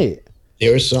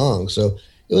their songs. So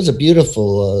it was a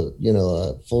beautiful,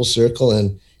 full circle.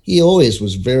 And he always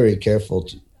was very careful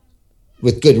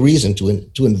with good reason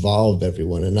to involve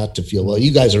everyone and not to feel, well,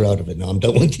 you guys are out of it now. I'm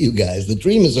done with you guys. The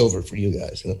dream is over for you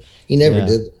guys. He never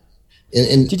did.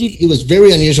 And he was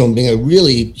very unusual in being a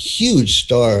really huge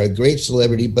star, a great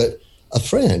celebrity, but a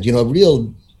friend, a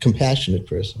real compassionate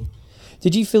person.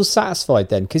 Did you feel satisfied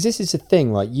then? Because this is the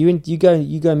thing, right? You go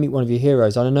and meet one of your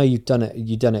heroes. I know you've done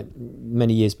it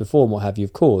many years before and what have you,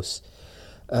 of course.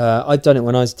 I'd done it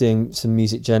when I was doing some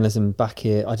music journalism back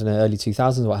here, I don't know, early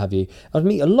 2000s, what have you. I'd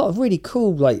meet a lot of really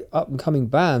cool, like, up-and-coming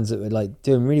bands that were, like,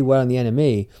 doing really well in the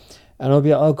NME. And I'll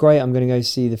be like, oh, great, I'm going to go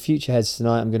see the Future Heads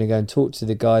tonight. I'm going to go and talk to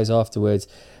the guys afterwards.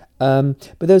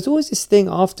 But there was always this thing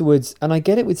afterwards, and I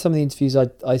get it with some of the interviews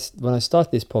when I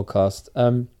started this podcast.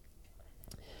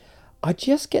 I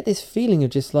just get this feeling of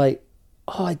just like,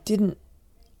 oh, I didn't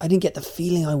get the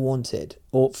feeling I wanted,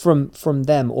 or from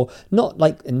them, or not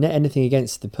like anything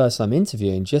against the person I'm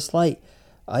interviewing, just like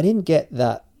I didn't get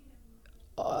that.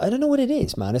 I don't know what it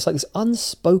is, man. It's like this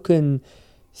unspoken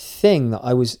thing that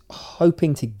I was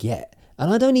hoping to get,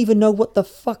 and I don't even know what the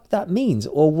fuck that means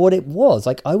or what it was.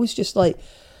 Like, I was just like,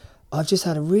 I've just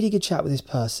had a really good chat with this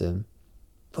person,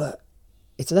 but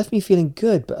it's left me feeling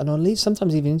good, and I'll leave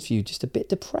sometimes even interview just a bit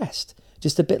depressed,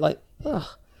 just a bit like, ugh.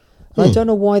 I don't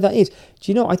know why that is. Do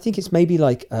you know, I think it's maybe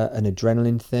like an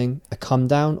adrenaline thing, a come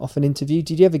down off an interview.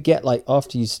 Did you ever get, like,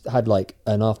 after you had like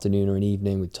an afternoon or an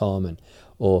evening with Tom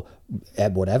or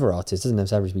whatever artist, doesn't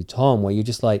necessarily have to be Tom, where you're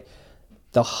just like,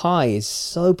 the high is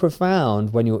so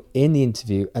profound when you're in the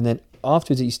interview, and then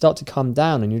afterwards you start to come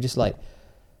down and you're just like,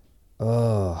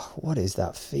 oh, what is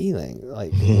that feeling?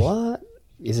 Like, what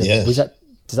is it? Yes.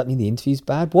 Does that mean the interview's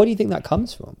bad? What do you think that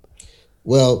comes from?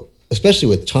 Well, especially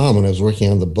with Tom, when I was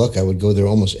working on the book, I would go there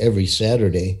almost every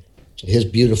Saturday to his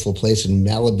beautiful place in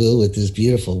Malibu with his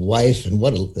beautiful wife and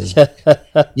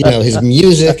his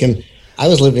music. And I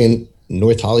was living in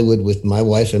North Hollywood with my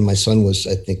wife, and my son was,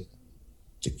 I think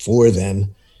 4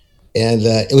 then. And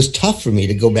it was tough for me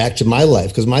to go back to my life,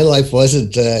 because my life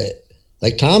wasn't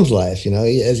like Tom's life,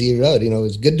 as he wrote, it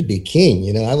was good to be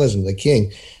king. I wasn't the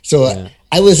king. So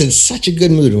I was in such a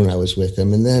good mood when I was with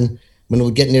him. And then when it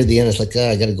would get near the end, it's like,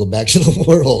 I got to go back to the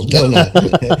world, don't I?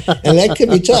 And that could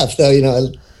be tough,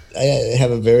 though. I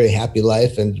have a very happy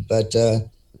life, but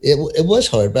it was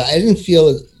hard. But I didn't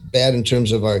feel bad in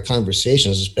terms of our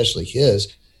conversations, especially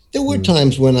his. There were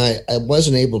times when I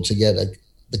wasn't able to get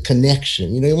the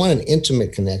connection. You want an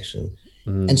intimate connection.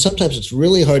 And sometimes it's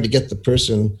really hard to get the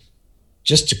person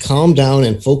just to calm down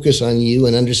and focus on you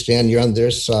and understand you're on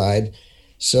their side.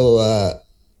 So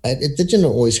it didn't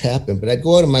always happen, but I'd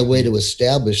go out of my way to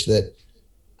establish that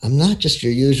I'm not just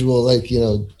your usual,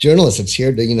 journalist that's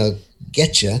here to,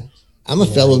 get you. I'm a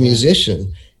fellow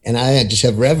musician, and I just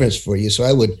have reverence for you. So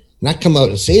I would not come out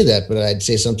and say that, but I'd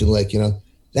say something like,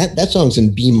 that song's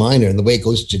in B minor, and the way it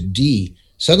goes to D,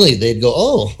 suddenly they'd go,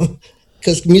 oh,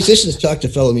 because musicians talk to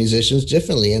fellow musicians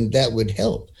differently, and that would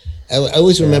help. I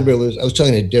always remember I was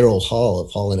talking to Daryl Hall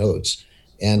of Hall & Oates,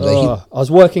 and I was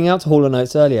working out to Hall &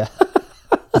 Oates earlier.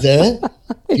 Is that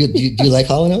it? Do you like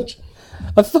Hall & Oates?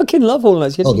 I fucking love Hall &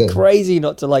 Oates. You have to be crazy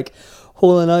not to like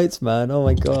Hall & Oates, man. Oh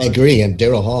my God. I agree. And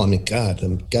Daryl Hall, God,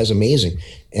 the guy's amazing.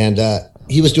 And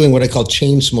he was doing what I call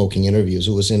chain smoking interviews.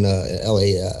 It was in a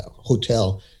LA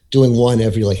hotel, doing one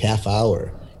every half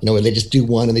hour. Where they just do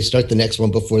one and they start the next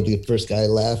one before the first guy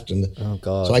left. And oh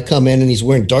God. So I come in and he's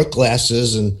wearing dark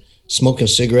glasses and smoking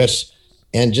cigarettes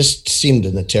and just seemed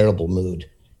in a terrible mood.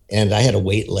 And I had to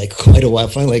wait quite a while.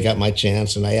 Finally, I got my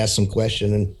chance, and I asked some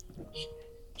question, and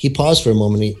he paused for a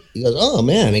moment. He goes, "Oh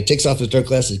man!" And he takes off his dark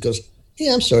glasses. He goes,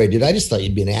 "Yeah, I'm sorry, dude. I just thought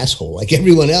you'd be an asshole like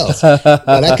everyone else, but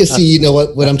I could see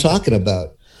what I'm talking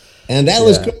about." And that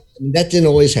was great. That didn't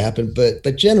always happen,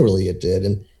 but generally it did.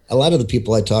 And a lot of the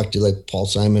people I talked to, like Paul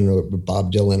Simon or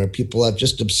Bob Dylan, are people I've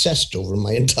just obsessed over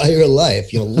my entire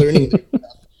life. Learning,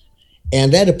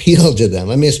 and that appealed to them.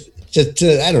 I mean, I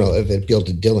don't know if it appealed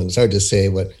to Dylan. It's hard to say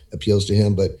what appeals to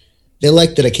him, but they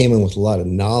liked that I came in with a lot of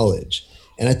knowledge.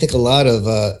 And I think a lot of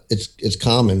it's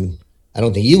common. I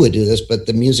don't think you would do this, but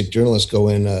the music journalists go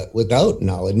in without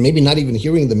knowledge, maybe not even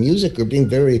hearing the music or being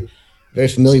very, very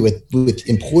familiar with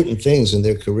important things in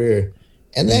their career.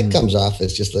 And that comes off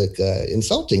as just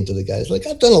insulting to the guys. Like,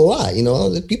 I've done a lot,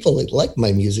 people like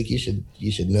my music. You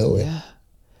should know it. Yeah.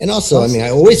 And also, I mean,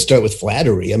 I always start with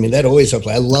flattery. I mean, that always helps.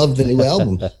 I love the new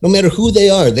album. No matter who they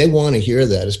are, they want to hear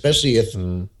that, especially if,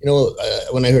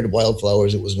 when I heard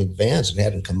Wildflowers, it was in advance and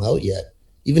hadn't come out yet.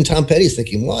 Even Tom Petty's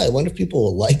thinking, well, I wonder if people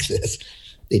will like this.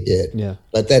 They did. Yeah.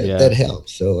 But that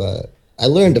helps. So I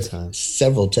learned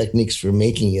several techniques for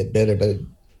making it better, but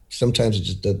sometimes it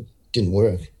just didn't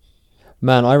work.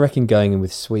 Man, I reckon going in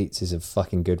with sweets is a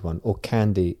fucking good one. Or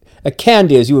candy. A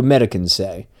candy, as you Americans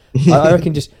say. I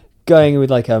reckon just going in with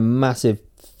like a massive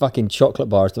fucking chocolate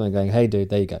bar or something, going, hey, dude,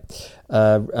 there you go.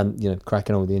 And,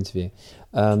 cracking on with the interview.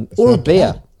 Or a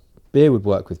beer. Bad. Beer would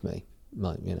work with me.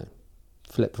 Like,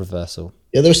 flip reversal.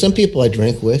 Yeah, there were some people I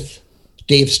drank with.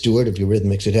 Dave Stewart of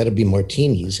Eurythmics, it had to be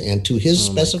martinis and to his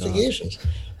specifications.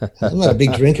 I'm not a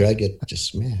big drinker. I get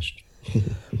just smashed.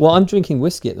 Well, I'm drinking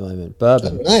whiskey at the moment,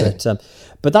 bourbon.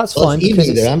 But that's fine.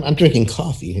 Because I'm drinking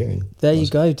coffee here. There you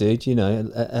go, dude.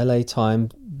 LA time,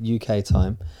 UK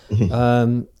time.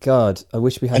 God, I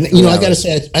wish we had. And, I got to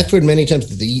say, I've heard many times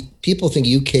that the people think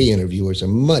UK interviewers are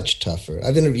much tougher.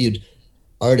 I've interviewed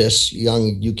artists,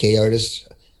 young UK artists,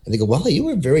 and they go, wow, you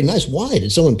were very nice. Why?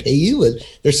 Did someone pay you?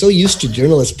 They're so used to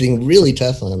journalists being really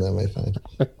tough on them, I find.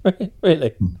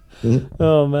 Really? Mm-hmm.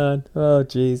 Oh, man. Oh,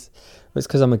 geez. It's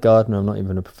because I'm a gardener. I'm not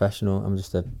even a professional. I'm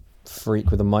just a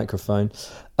freak with a microphone.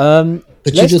 But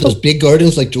you do those big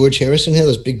gardens like George Harrison had,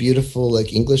 those big, beautiful,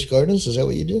 like English gardens? Is that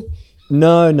what you do?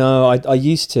 No, I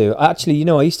used to. Actually,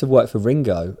 I used to work for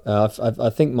Ringo. I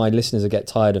think my listeners will get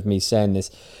tired of me saying this.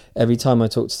 Every time I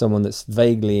talk to someone that's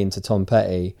vaguely into Tom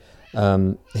Petty,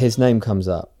 his name comes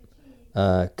up.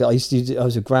 I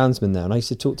was a groundsman there, and I used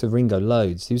to talk to Ringo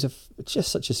loads. He was just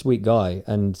such a sweet guy,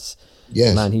 and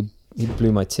man, he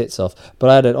blew my tits off. But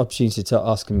I had an opportunity to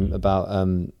ask him about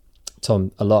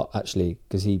Tom a lot, actually,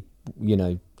 because he's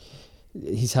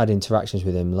had interactions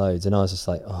with him loads, and I was just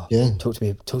like, talk to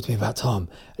me about Tom.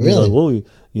 And really? He's like, well,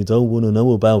 you don't want to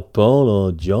know about Paul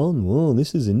or John? Well,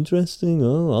 this is interesting.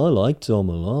 Oh, I like Tom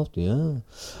a lot. Yeah.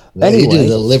 Anyway, you do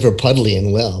the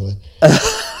Liverpudlian well.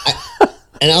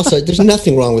 And also, there's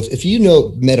nothing wrong with, if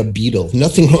met a Beatle,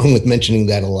 nothing wrong with mentioning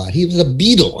that a lot. He was a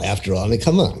Beatle after all. I mean,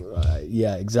 come on. Right.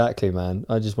 Yeah, exactly, man.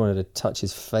 I just wanted to touch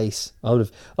his face. I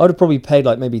would have probably paid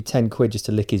like maybe 10 quid just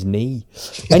to lick his knee.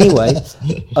 Anyway,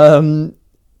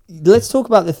 let's talk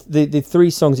about the 3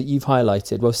 songs that you've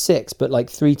highlighted. Well, 6, but like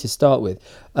 3 to start with.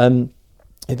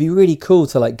 It'd be really cool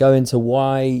to like go into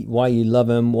why you love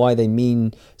them, why they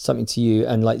mean something to you,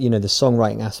 and like the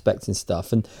songwriting aspects and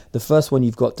stuff. And the first one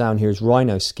you've got down here is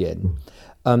Rhino Skin.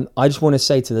 I just want to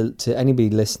say to anybody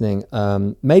listening,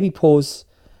 maybe pause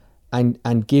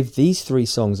and give these 3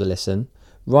 songs a listen.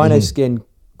 Rhino Skin,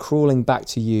 Crawling Back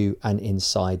to You, and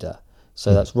Insider.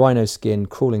 So that's Rhino Skin,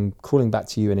 Crawling Back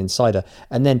to You, and Insider,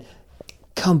 and then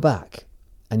come back,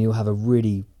 and you'll have a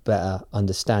really better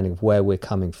understanding of where we're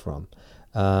coming from.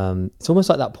 It's almost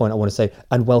like that point I want to say,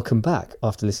 and welcome back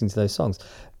after listening to those songs,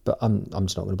 but I'm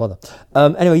just not going to bother.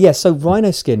 Anyway, yeah. So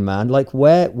Rhino Skin, man, like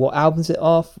what album's it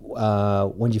off?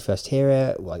 When did you first hear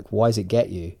it? Like, why does it get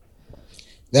you?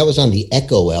 That was on the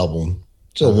Echo album.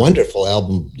 It's a wonderful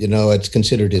album. It's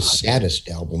considered his saddest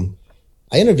album.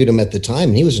 I interviewed him at the time,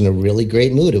 and he was in a really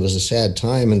great mood. It was a sad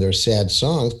time, and there are sad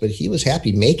songs, but he was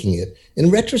happy making it. In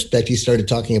retrospect, he started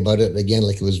talking about it again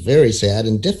like it was very sad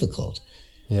and difficult.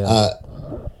 Yeah.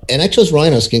 And I chose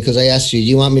Rhino Skin because I asked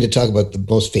you want me to talk about the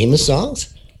most famous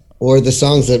songs or the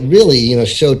songs that really,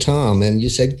 show Tom? And you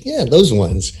said, yeah, those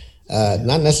ones,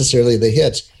 not necessarily the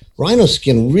hits. Rhino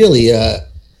Skin really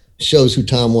shows who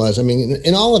Tom was. I mean,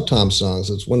 in all of Tom's songs,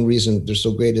 that's one reason they're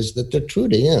so great is that they're true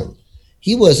to him.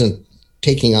 He wasn't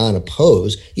taking on a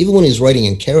pose. Even when he was writing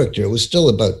in character, it was still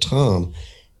about Tom.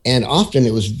 And often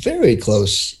it was very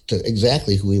close to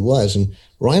exactly who he was. And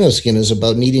Rhino Skin is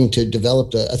about needing to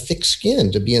develop a thick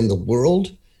skin to be in the world.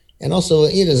 And also,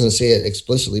 he doesn't say it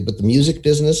explicitly, but the music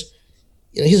business,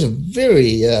 he's a very,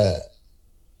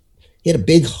 he had a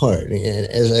big heart. And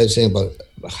as I was saying about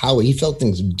how he felt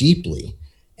things deeply.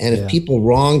 And if people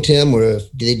wronged him or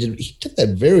if they did, he took that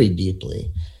very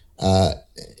deeply.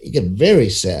 He get very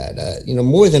sad,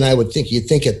 more than I would think. You'd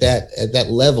think at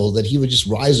that level that he would just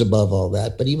rise above all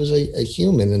that, but he was a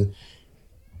human, and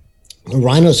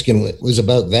Rhino Skin was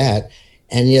about that,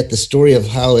 and yet the story of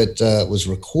how it was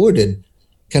recorded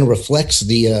kind of reflects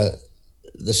the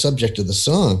subject of the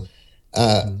song,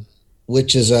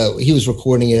 which is he was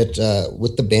recording it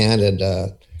with the band,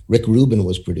 and Rick Rubin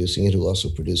was producing it, who also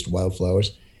produced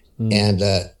Wildflowers, and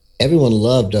everyone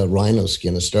loved Rhino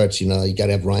Skin. It starts, you got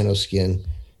to have Rhino Skin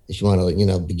if you want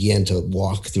to, begin to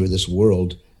walk through this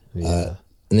world. And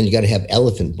then you got to have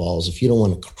elephant balls if you don't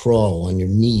want to crawl on your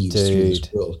knees through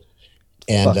this world.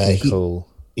 And cool.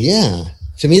 Yeah.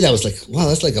 to me, that was like, wow,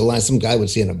 that's like a line some guy would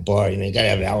say in a bar. You know, you gotta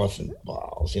have elephant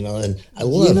balls. You know, and I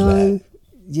love that.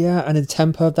 Yeah, and the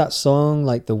tempo of that song,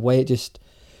 like the way it just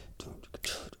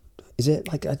is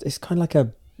it like it's kind of like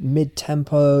a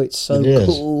mid-tempo. It's so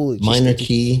cool. It's minor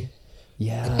key.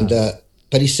 Yeah. And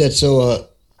but he said so.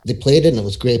 They played it and it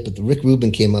was great. But the Rick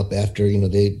Rubin came up after, you know,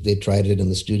 they tried it in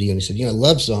the studio, and he said, you know, I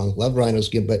love song, love Rhino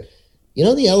Skin, but you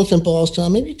know the elephant balls,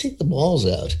 Tom. Maybe take the balls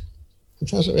out. And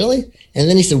Tom said, really? And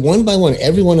then he said, one by one,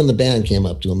 everyone in the band came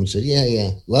up to him and said, yeah,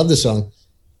 love the song.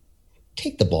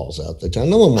 Take the balls out there,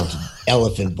 Tom. No one wants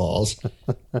elephant balls.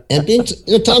 And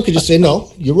Tom could just say,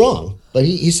 no, you're wrong. But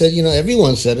he said, you know,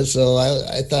 everyone said it, so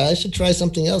I thought I should try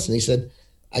something else. And he said,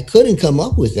 I couldn't come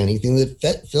up with anything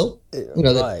that felt, you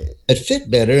know, that fit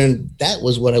better. And that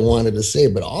was what I wanted to say.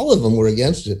 But all of them were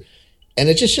against it. And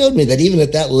it just showed me that even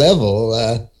at that level,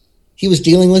 he was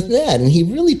dealing with that. And he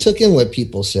really took in what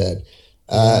people said.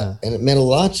 And it meant a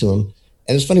lot to him.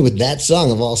 And it's funny with that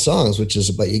song of all songs, which is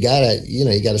about, you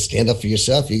gotta stand up for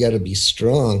yourself. You gotta be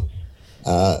strong.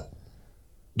 But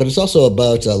it's also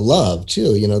about love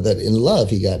too, you know, that in love,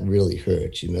 he got really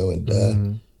hurt, you know?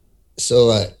 And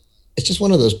so it's just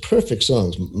one of those perfect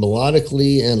songs,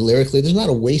 melodically and lyrically. There's not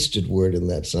a wasted word in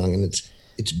that song, and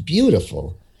it's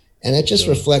beautiful. And it just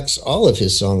reflects all of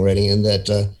his songwriting, in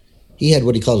that he had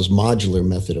what he called his modular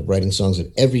method of writing songs,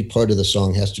 that every part of the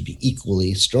song has to be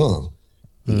equally strong.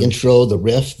 The intro, the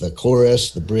riff, the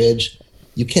chorus, the bridge.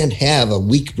 You can't have a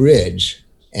weak bridge.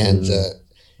 And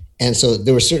so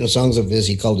there were certain songs of his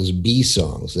he called his B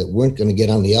songs that weren't going to get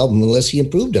on the album unless he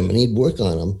improved them and he'd work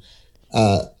on them.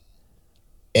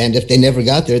 And if they never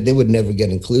got there, they would never get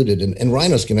included. And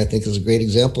Rhino Skin, I think, is a great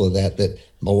example of that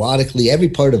melodically, every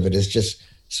part of it is just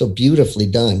so beautifully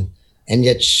done, and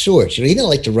yet short. You know, he didn't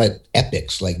like to write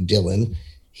epics like Dylan.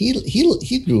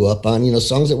 He grew up on, you know,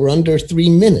 songs that were under 3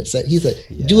 minutes. He's like,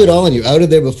 do it all and you're out of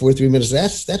there before 3 minutes.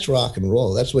 That's rock and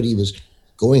roll. That's what he was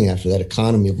going after, that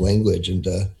economy of language. And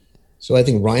so I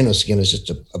think Rhino Skin is just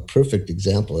a perfect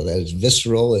example of that. It's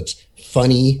visceral, it's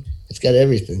funny, it's got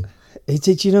everything.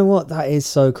 Did you know what? That is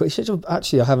so cool.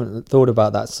 Actually, I haven't thought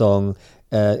about that song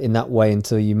in that way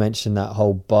until you mentioned that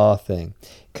whole bar thing,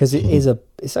 because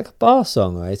it's like a bar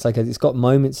song, right? It's got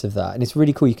moments of that, and it's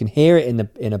really cool. You can hear it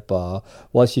in a bar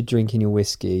whilst you're drinking your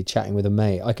whiskey, chatting with a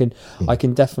mate. I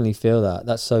can definitely feel that.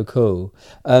 That's so cool.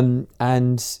 And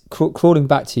crawling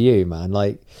back to you, man,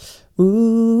 like,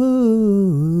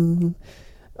 ooh,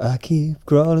 I keep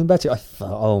crawling back to you.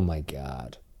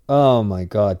 Oh my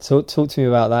god. Talk to me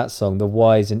about that song, the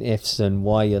whys and ifs, and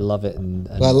why you love it.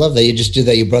 Well, I love that you just did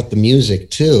that. You brought the music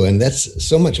too, and that's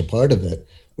so much a part of it.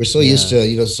 We're so used to,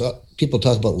 you know, people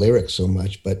talk about lyrics so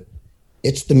much, but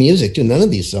it's the music too. None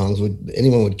of these songs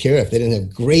anyone would care if they didn't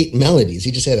have great melodies.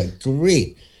 He just had a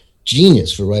great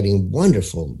genius for writing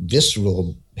wonderful,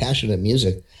 visceral, passionate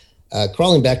music.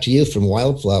 Crawling back to you from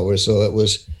Wildflower, so it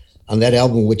was on that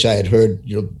album, which I had heard,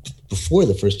 you know, before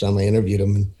the first time I interviewed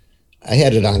him, and I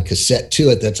had it on cassette too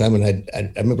at that time, and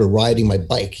I remember riding my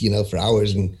bike, you know, for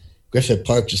hours in Griffith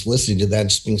Park, just listening to that and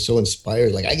just being so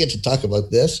inspired. Like, I get to talk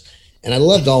about this, and I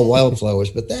loved all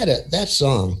Wildflowers, but that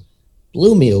song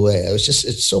blew me away.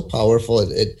 It's so powerful.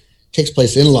 It takes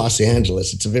place in Los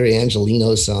Angeles. It's a very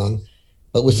Angelino song,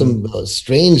 but with some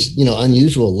strange, you know,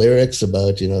 unusual lyrics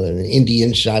about, you know, an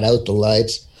Indian shot out the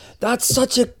lights. That's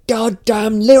such a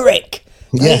goddamn lyric.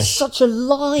 That's such a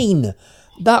line.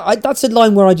 That's a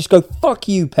line where I just go, fuck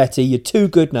you, Petty, you're too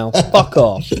good now, fuck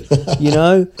off. You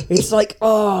know, it's like,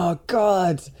 oh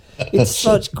god, it's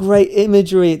such great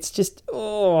imagery. It's just,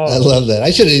 I love that. I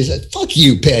should have said, fuck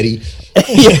you, Petty.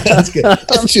 That's good.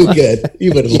 That's too good.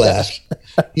 You would have laughed.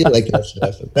 You like that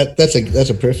stuff. That's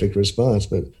a perfect response.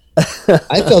 But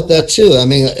I felt that too. I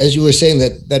mean, as you were saying,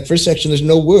 that first section, there's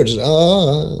no words.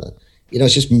 You know,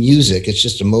 it's just music. It's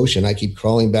just emotion. I keep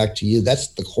crawling back to you. That's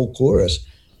the whole chorus.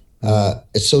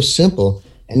 It's so simple,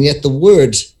 and yet the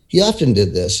words, he often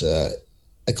did this.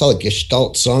 I call it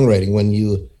gestalt songwriting, when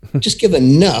you just give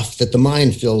enough that the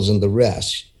mind fills in the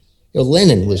rest. You know,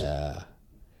 Lennon was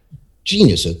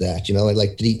genius at that. You know,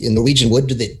 like, did he in Norwegian Wood?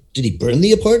 Did he burn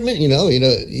the apartment? You know, he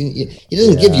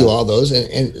doesn't give you all those,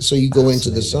 and so you go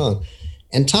into the song,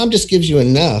 and Tom just gives you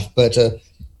enough. But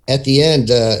at the end,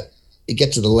 you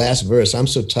get to the last verse. I'm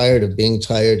so tired of being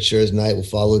tired. Sure as night will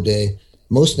follow day.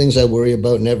 Most things I worry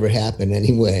about never happen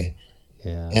anyway.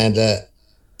 Yeah.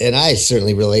 And I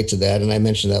certainly relate to that. And I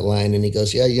mentioned that line, and he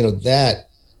goes, yeah, you know,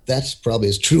 that's probably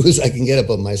as true as I can get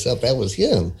about myself. That was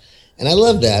him. And I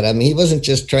love that. I mean, he wasn't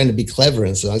just trying to be clever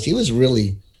in songs. He was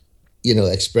really, you know,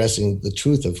 expressing the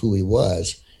truth of who he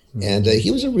was. Mm-hmm. And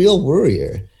he was a real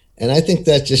worrier. And I think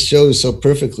that just shows so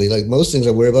perfectly, like, most things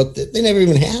I worry about, they never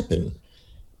even happen.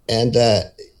 And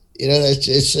it's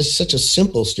just such a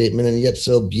simple statement, and yet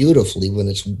so beautifully when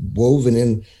it's woven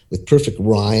in with perfect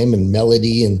rhyme and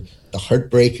melody and the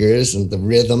heartbreakers and the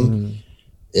rhythm.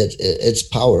 It's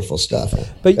powerful stuff.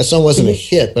 But that song wasn't a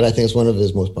hit, but I think it's one of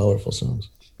his most powerful songs.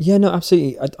 Yeah, no,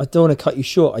 absolutely. I don't want to cut you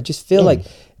short. I just feel like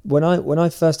when I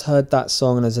first heard that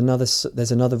song, and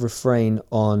there's another refrain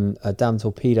on Damn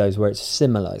Torpedoes where it's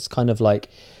similar. It's kind of like,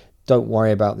 don't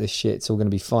worry about this shit, it's all going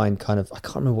to be fine. Kind of, I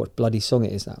can't remember what bloody song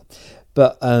it is now.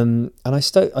 But and I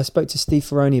spoke to Steve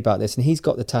Ferroni about this, and he's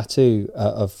got the tattoo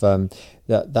of most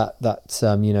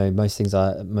things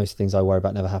I worry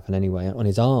about never happen anyway on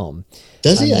his arm.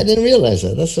 Does he? I didn't realize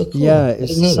that. That's so cool. Yeah,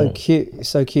 it's so cute. It's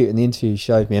so cute. And the interview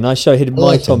showed me, and I showed him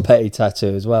my Tom Petty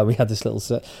tattoo as well. We had this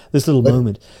little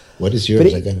moment. What is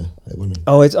yours? I wonder.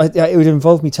 Oh, it would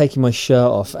involve me taking my shirt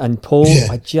off. And Paul,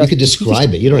 you could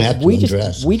describe it. You don't have to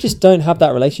undress. We just don't have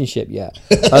that relationship yet.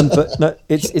 But no,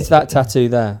 it's that tattoo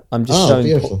there. I'm just showing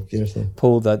beautiful.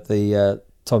 Paul that the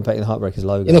Tom Petty and the Heartbreakers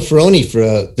logo. Ferroni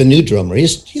for the new drummer,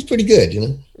 he's pretty good,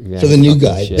 for the new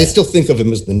guy. Shit. They still think of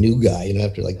him as the new guy,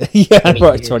 after like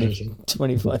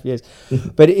 25 years.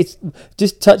 But it's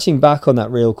just touching back on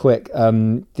that real quick.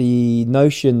 The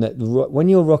notion that when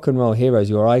your rock and roll heroes,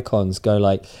 your icons go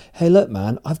like, hey, look,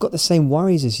 man, I've got the same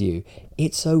worries as you.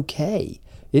 It's okay.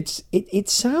 It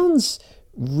sounds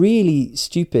really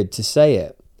stupid to say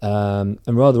it. And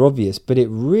rather obvious, but it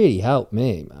really helped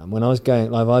me, man. When I was going,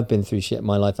 like, I've been through shit in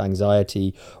my life,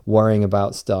 anxiety, worrying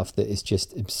about stuff that is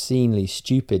just obscenely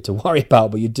stupid to worry about,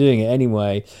 but you're doing it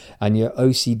anyway, and you're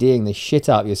OCDing the shit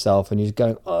out of yourself, and you're just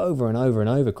going over and over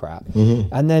and over crap.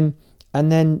 And then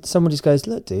someone just goes,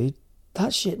 look, dude,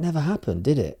 that shit never happened,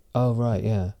 did it? Oh, right,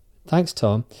 yeah. Thanks,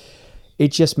 Tom. It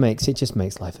just makes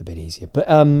life a bit easier. But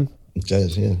it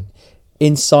does, yeah.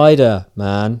 Insider,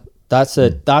 man.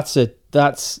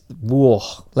 Whoa.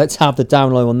 Let's have the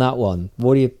down low on that one.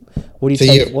 What's your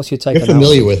take? What's your take? You're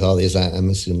familiar with all these, I'm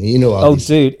assuming. All these.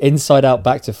 Dude, inside out,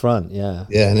 back to front. Yeah.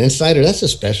 Yeah, an Insider, that's a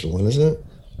special one, isn't it?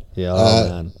 Yeah,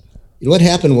 man. What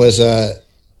happened was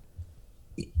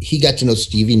he got to know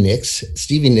Stevie Nicks.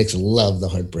 Stevie Nicks loved the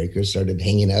Heartbreakers, started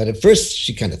hanging out. At first,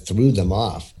 she kind of threw them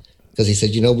off because he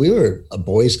said, we were a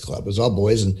boys' club. It was all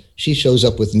boys, and she shows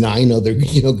up with 9 other,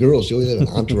 girls. She always had an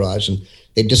entourage, and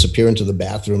they disappear into the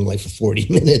bathroom like for 40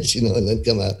 minutes, and then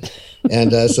come out.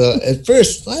 And so at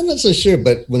first, I'm not so sure,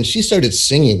 but when she started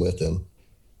singing with him,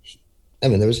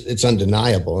 it's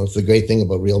undeniable. It's the great thing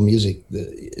about real music.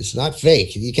 It's not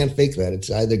fake. You can't fake that.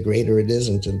 It's either great or it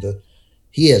isn't. And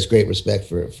he has great respect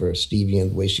for Stevie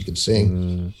and the way she could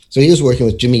sing. So he was working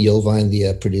with Jimmy Yovine,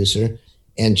 the producer,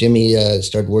 and Jimmy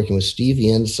started working with Stevie.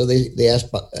 And so they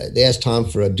asked Tom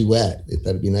for a duet. They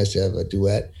thought it'd be nice to have a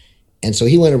duet. And so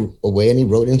he went away and he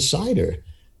wrote Insider,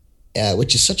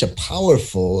 which is such a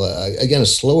powerful, again, a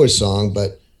slower song,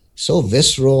 but so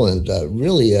visceral and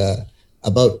really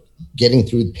about getting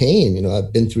through pain.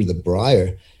 I've been through the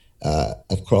briar.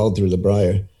 I've crawled through the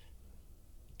briar.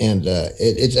 And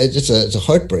it's a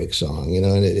heartbreak song,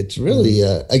 and it's really,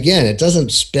 again, it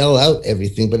doesn't spell out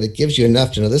everything, but it gives you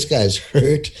enough to know this guy's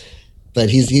hurt,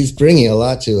 but he's bringing a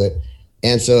lot to it.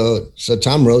 And so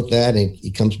Tom wrote that, and he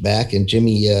comes back, and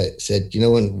Jimmy said,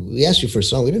 when we asked you for a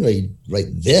song, we didn't know you'd write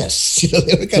this.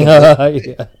 They were kind of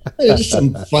just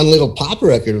some fun little pop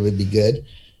record would be good.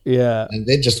 Yeah. And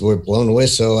they just were blown away.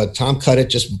 So Tom cut it,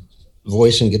 just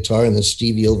voice and guitar, and then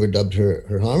Stevie overdubbed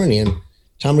her harmony. And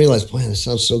Tom realized, man, this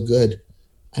sounds so good.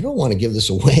 I don't want to give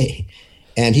this away.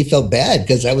 And he felt bad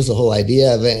because that was the whole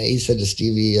idea of it. He said to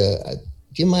Stevie, do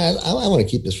you mind? I want to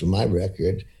keep this for my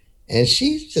record. And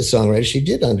she's a songwriter. She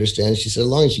did understand. She said, as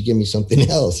long as you give me something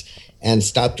else, and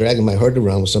stop dragging my heart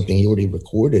around with something he already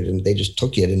recorded. And they just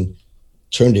took it and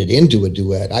turned it into a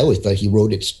duet. I always thought he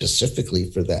wrote it specifically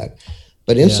for that.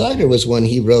 But Insider was one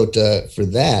he wrote for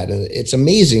that. And it's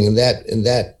amazing in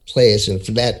that place and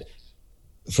for that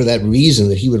reason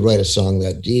that he would write a song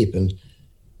that deep. And,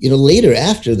 later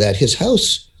after that, his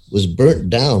house was burnt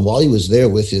down while he was there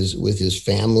with his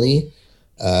family.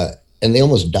 And they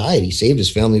almost died. He saved his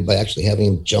family by actually having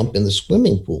him jump in the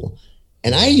swimming pool.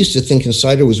 And I used to think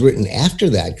Insider was written after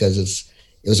that because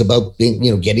it was about being,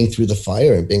 getting through the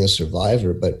fire and being a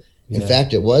survivor. But in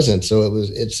fact, it wasn't. So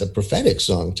it's a prophetic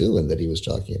song too, and that he was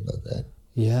talking about that.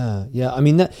 Yeah, yeah. I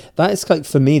mean, that is like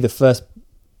for me the first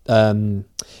ballad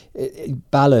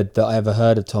that I ever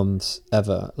heard of Tom's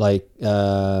ever. Like,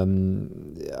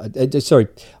 sorry.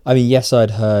 I mean, yes,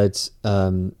 I'd heard.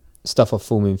 Stuff off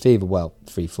Full Moon Fever, well,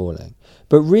 Free Falling,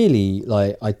 but really,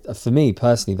 like, for me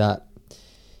personally, that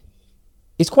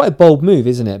it's quite a bold move,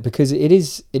 isn't it? Because it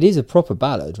is a proper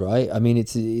ballad, right? I mean,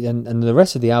 it's and the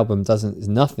rest of the album is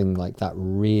nothing like that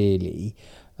really.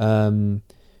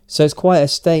 So it's quite a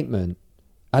statement,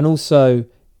 and also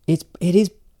it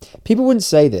is. People wouldn't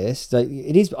say this. Like,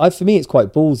 it is. For me, it's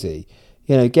quite ballsy.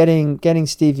 You know, getting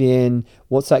Stevie in.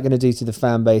 What's that going to do to the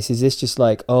fan base? Is this just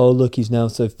like, oh, look, he's now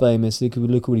so famous.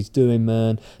 Look what he's doing,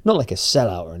 man. Not like a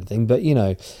sellout or anything, but you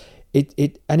know, but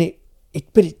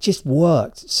it just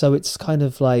worked. So it's kind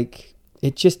of like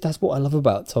that's what I love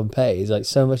about Tom Petty. Is like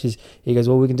so much as he goes,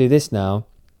 well, we can do this now.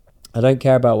 I don't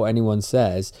care about what anyone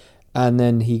says. And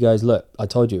then he goes, look, I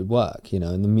told you it would work, you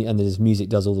know, and his music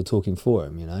does all the talking for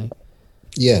him, you know?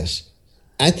 Yes.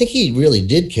 I think he really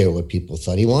did care what people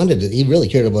thought. He wanted it. He really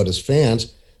cared about his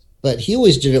fans, but he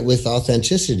always did it with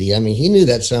authenticity. I mean, he knew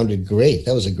that sounded great.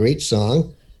 That was a great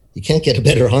song. You can't get a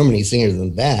better harmony singer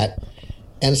than that.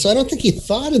 And so I don't think he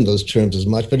thought in those terms as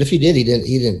much, but if he did, he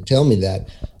didn't tell me that.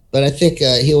 But I think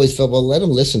he always felt, well, let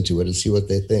them listen to it and see what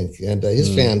they think. And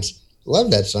his fans love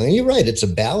that song. And you're right, it's a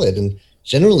ballad, and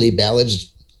generally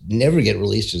ballads never get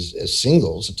released as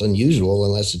singles. It's unusual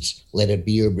unless it's Let It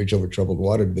Be or Bridge Over Troubled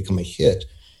Water to become a hit.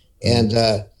 And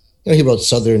he wrote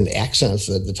Southern Accents,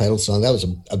 the title song. That was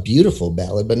a beautiful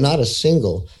ballad, but not a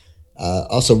single.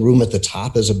 Also Room at the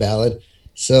Top is a ballad.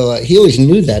 So he always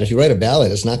knew that if you write a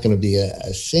ballad, it's not going to be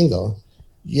a single.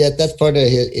 Yet that's part of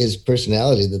his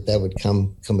personality that would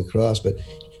come across. But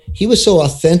he was so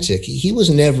authentic. He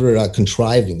was never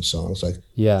contriving songs like,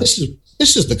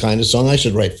 this is the kind of song I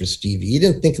should write for Stevie. He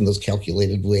didn't think in those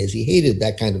calculated ways. He hated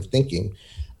that kind of thinking,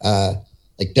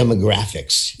 like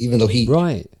demographics, even though he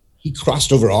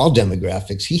crossed over all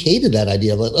demographics. He hated that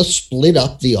idea of let's split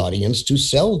up the audience to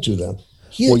sell to them.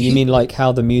 You mean like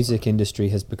how the music industry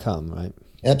has become, right?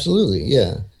 Absolutely,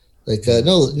 yeah. Like,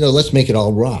 no, let's make it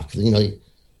all rock. You know,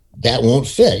 that won't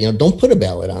fit. You know, don't put a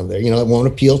ballad on there. You know, it won't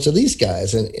appeal to these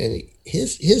guys. And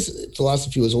his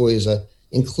philosophy was always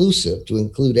inclusive, to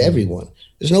include everyone.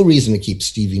 There's no reason to keep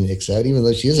Stevie Nicks out, even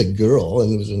though she is a girl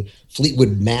and it was in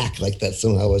Fleetwood Mac. Like, that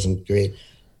somehow wasn't great.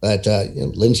 But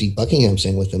Lindsey Buckingham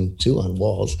sang with him too on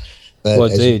Walls. But well,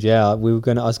 dude, I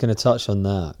was gonna touch on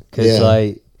that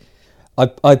because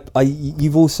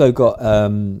you've also got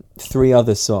 3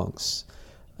 other songs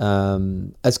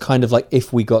as kind of like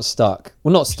if we got stuck.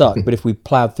 Well, not stuck, but if we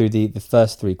plowed through the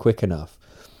first 3 quick enough,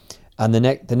 and the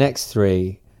next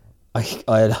 3,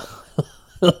 I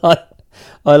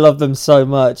love them so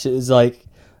much. It was like,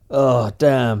 oh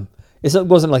damn! It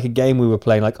wasn't like a game we were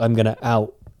playing. Like I'm gonna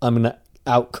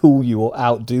out cool you or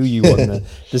outdo you on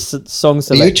the song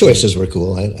selection. Your choices were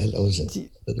cool. I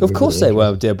wasn't. Of course they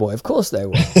were, dear boy. Of course they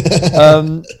were.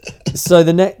 So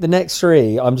the next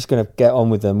 3, I'm just going to get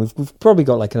on with them. We've probably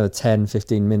got like another 10,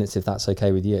 15 minutes if that's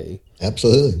okay with you.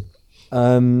 Absolutely.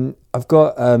 I've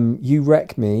got You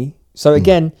Wreck Me. So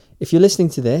again, if you're listening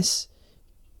to this,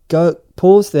 go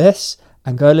pause this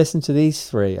and go listen to these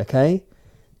 3, okay?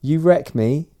 You Wreck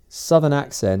Me, Southern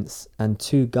Accents, and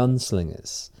 2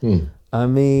 Gunslingers. I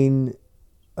mean,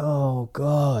 oh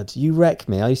God, You Wreck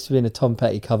Me. I used to be in a Tom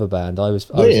Petty cover band. I was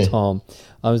a Tom.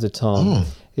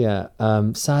 Yeah.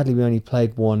 Sadly, we only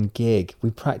played 1 gig. We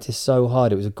practiced so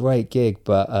hard. It was a great gig,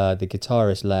 but the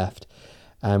guitarist left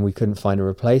and we couldn't find a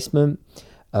replacement.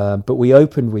 But we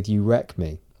opened with You Wreck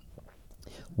Me.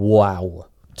 Wow.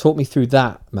 Talk me through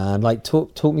that, man. Like,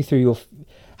 talk me through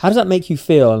how does that make you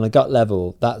feel on a gut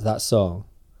level, that song?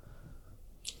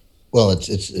 Well,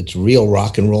 it's real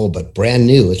rock and roll, but brand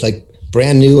new. It's like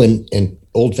brand new and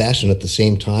old fashioned at the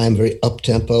same time, very up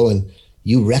tempo. And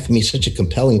You Wreck Me, such a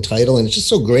compelling title. And it's just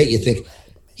so great. You think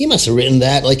he must have written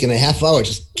that like in a half hour. It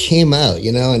just came out,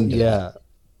 you know? And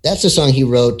that's a song he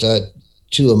wrote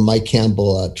to a Mike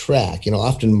Campbell track. You know,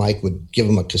 often Mike would give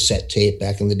him a cassette tape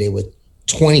back in the day with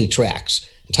 20 tracks.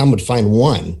 And Tom would find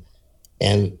one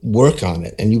and work on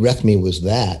it. And You Wreck Me was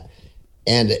that.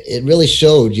 And it really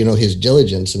showed, you know, his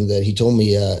diligence, and that he told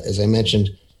me, as I mentioned,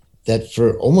 that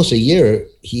for almost a year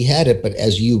he had it, but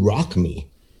as You Rock Me,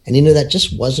 and he knew that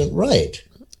just wasn't right.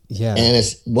 Yeah. And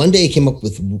one day he came up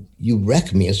with You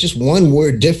Wreck Me. It's just one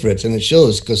word difference, and it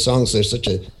shows because songs are such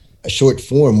a short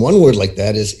form. One word like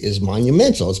that is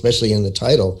monumental, especially in the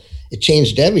title. It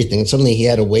changed everything, and suddenly he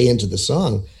had a way into the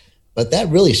song. But that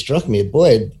really struck me,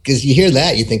 boy, because you hear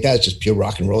that, you think that's just pure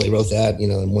rock and roll. He wrote that, you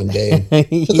know, in one day.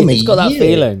 It's got that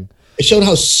feeling. It showed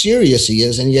how serious he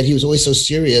is, and yet he was always so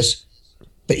serious.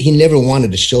 But he never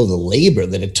wanted to show the labor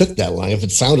that it took that long. If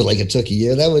it sounded like it took a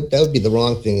year, that would be the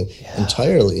wrong thing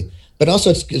entirely. But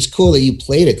also, it's cool that you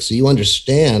played it, so you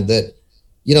understand that,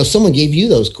 you know, someone gave you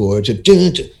those chords.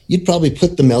 You'd probably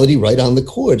put the melody right on the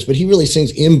chords, but he really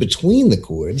sings in between the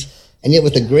chords. And yet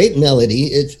with a great melody,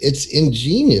 it's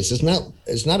ingenious. It's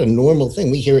not a normal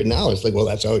thing. We hear it now. It's like, well,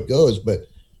 that's how it goes. But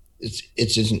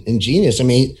it's ingenious. I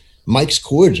mean, Mike's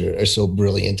chords are so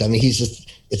brilliant. I mean,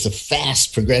 it's a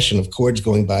fast progression of chords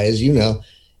going by, as you know,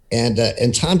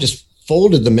 and Tom just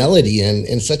folded the melody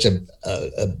in such a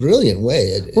brilliant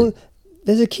way. Well,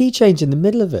 there's a key change in the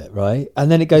middle of it, right? And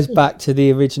then it goes back to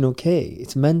the original key.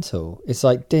 It's mental. It's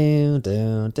like down,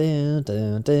 down, down,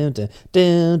 down, down, down,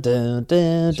 down, down,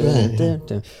 down, down, down,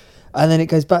 down. And then it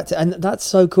goes back to, and that's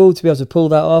so cool to be able to pull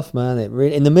that off, man. It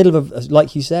really, in the middle of,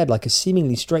 like you said, like a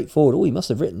seemingly straightforward, oh, he must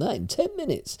have written that in 10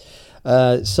 minutes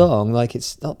song. Like,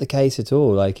 it's not the case at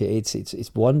all. Like,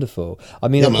 it's wonderful. I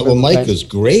mean, well, Mike was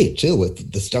great too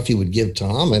with the stuff he would give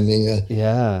Tom. I mean,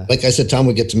 yeah, like I said, Tom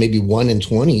would get to maybe 1 in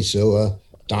 20. So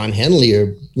Don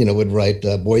Henley would write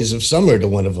Boys of Summer to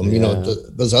one of them. Yeah.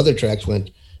 Those other tracks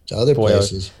went to other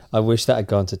places. I wish that had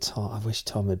gone to Tom. I wish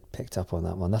Tom had picked up on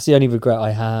that one. That's the only regret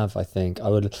I have, I think. I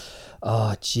would,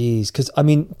 oh, geez. Because, I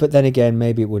mean, but then again,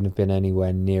 maybe it wouldn't have been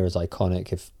anywhere near as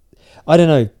iconic if, I don't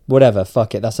know, whatever,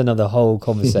 fuck it. That's another whole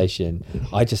conversation.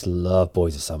 I just love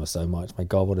Boys of Summer so much. My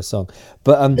God, what a song.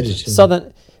 But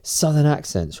Southern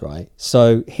accents, right?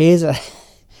 So here's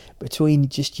between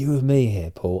just you and me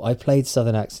here, Paul, I played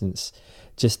Southern accents,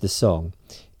 just the song,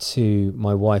 to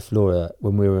my wife Laura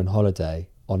when we were on holiday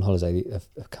a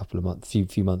couple of months,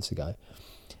 few months ago,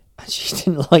 and she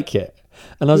didn't like it.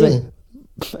 And I was like,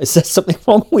 is there something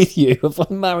wrong with you? Have I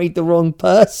married the wrong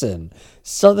person?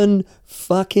 Southern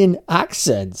fucking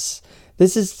accents.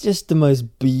 This is just the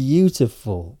most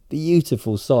beautiful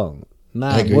song.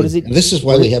 Man, what is it? And this is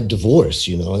why we have divorce,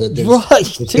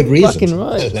 There's good reasons. Fucking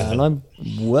right, man. I'm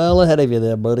well ahead of you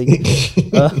there, buddy.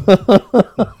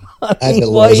 I mean,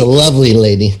 Laura's a lovely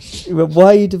lady. Why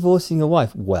are you divorcing your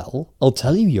wife? Well, I'll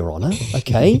tell you, Your Honor.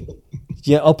 Okay,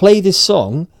 yeah, I'll play this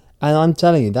song, and I'm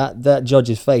telling you that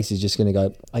judge's face is just going to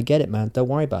go, "I get it, man. Don't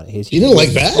worry about it." You didn't like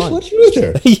that? What's with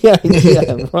her? yeah,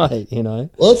 right.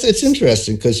 Well, it's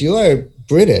interesting because you are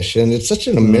British, and it's such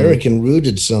an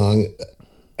American-rooted song.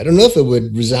 I don't know if it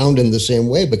would resound in the same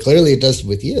way, but clearly it does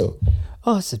with you.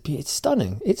 Oh, it's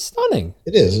stunning. It's stunning.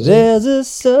 It is. There's a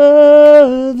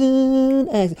southern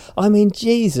accent. I mean,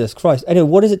 Jesus Christ. Anyway,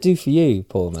 what does it do for you,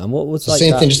 Paul, man? What's the like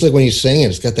same that? thing, just like when you sing it,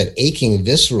 it's got that aching,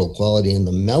 visceral quality in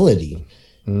the melody.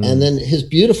 And then his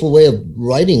beautiful way of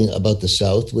writing about the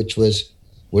South, which was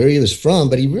where he was from,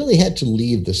 but he really had to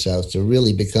leave the South to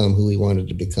really become who he wanted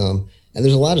to become. And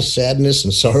there's a lot of sadness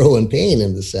and sorrow and pain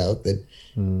in the South that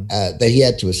he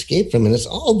had to escape from, and it's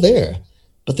all there.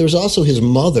 But there was also his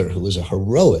mother, who was a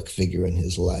heroic figure in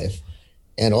his life,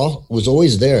 and was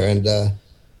always there. And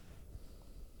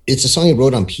it's a song he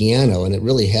wrote on piano, and it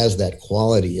really has that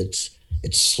quality. It's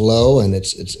slow and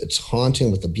it's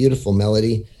haunting with a beautiful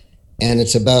melody, and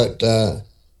it's about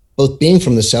both being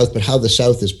from the South, but how the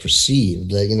South is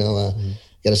perceived.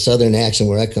 Got a Southern accent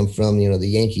where I come from. The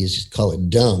Yankees call it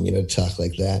dumb, to talk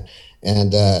like that,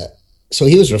 and so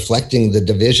he was reflecting the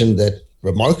division that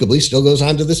remarkably still goes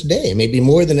on to this day, maybe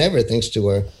more than ever, thanks to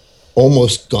our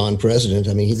almost gone president.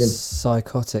 I mean, he didn't.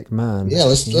 Psychotic man. Yeah,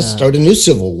 let's start a new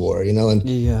civil war,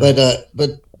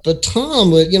 But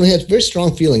Tom, he had very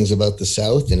strong feelings about the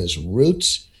South and his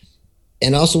roots,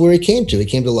 and also where he came to. He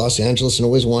came to Los Angeles and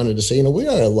always wanted to say, we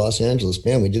are a Los Angeles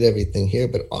band. We did everything here,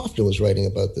 but often was writing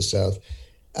about the South.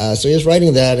 So he was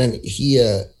writing that, and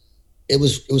it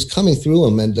was coming through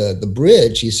him. And the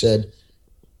bridge, he said,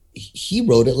 he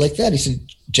wrote it like that. He said,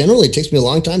 generally it takes me a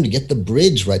long time to get the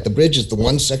bridge right. The bridge is the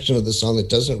one section of the song that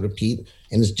doesn't repeat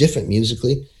and is different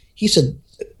musically. He said,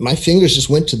 my fingers just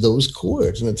went to those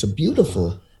chords, and it's a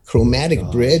beautiful chromatic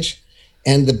bridge.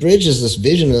 And the bridge is this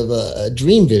vision of a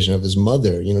dream vision of his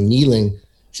mother, kneeling,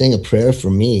 saying a prayer for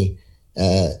me.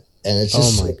 And it's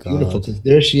just so beautiful.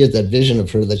 There she is, that vision of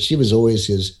her, that she was always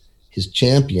his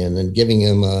champion and giving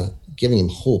him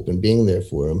hope and being there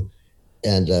for him.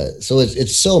 And so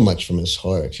it's so much from his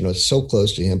heart, it's so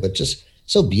close to him, but just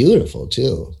so beautiful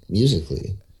too,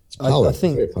 musically. It's powerful, I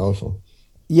think, very powerful.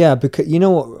 Yeah, because you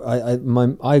know what, I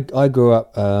grew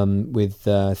up with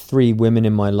 3 women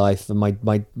in my life, and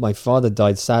my father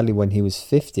died sadly when he was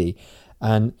 50,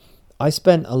 and I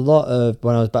spent a lot of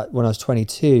when I was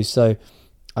 22. So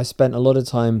I spent a lot of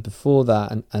time before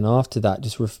that and after that,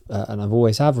 and I've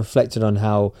always have reflected on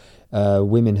how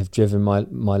women have driven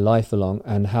my life along,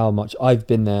 and how much I've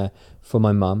been there for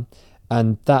my mum.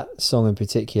 And that song in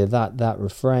particular, that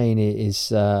refrain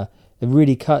is it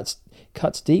really cuts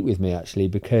deep with me, actually,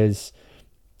 because,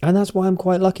 and that's why I'm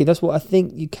quite lucky. That's what I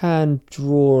think, you can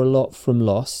draw a lot from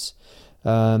loss,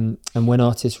 and when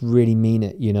artists really mean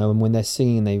it, and when they're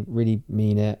singing they really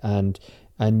mean it, and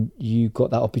you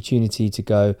got that opportunity to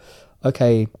go,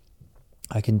 okay,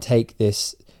 I can take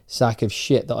this sack of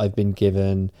shit that I've been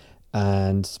given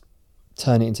and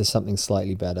turn it into something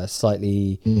slightly better,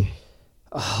 slightly.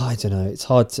 I don't know. It's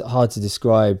hard to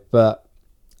describe, but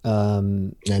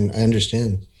And I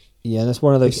understand. yeah, that's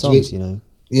one of those songs, you know.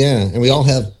 Yeah, and we all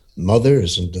have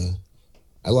mothers, and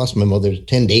I lost my mother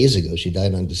 10 days ago. She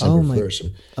died on December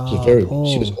 1st.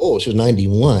 She was old. She was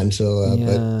 91. So,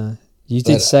 yeah. You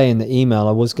did say in the email,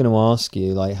 I was going to ask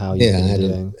you like how you've been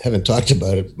doing. Haven't talked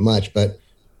about it much, but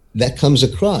that comes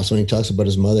across when he talks about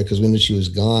his mother, because we knew she was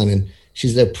gone, and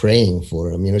she's there praying for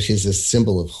him. You know, she's this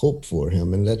symbol of hope for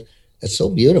him, and that's so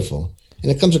beautiful. And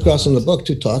it comes across in the book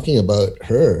too, talking about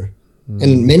her,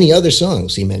 and many other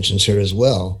songs he mentions her as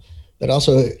well. But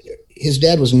also, his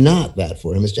dad was not that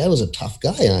for him. His dad was a tough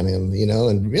guy on him, you know,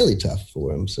 and really tough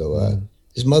for him. So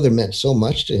his mother meant so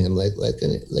much to him, like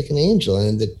an angel,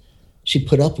 and that she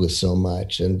put up with so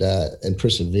much and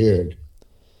persevered.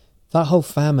 That whole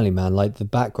family, man, like the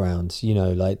background, you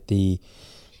know, like the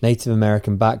Native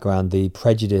American background, the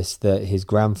prejudice that his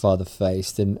grandfather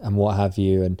faced and what have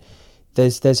you. And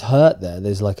there's hurt there.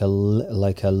 There's like a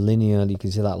linear, you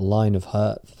can see that line of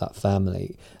hurt for that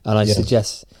family. And I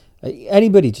suggest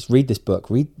anybody just read this book,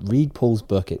 read Paul's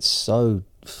book. It's so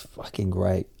fucking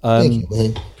great. Thank you,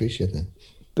 man. Appreciate that.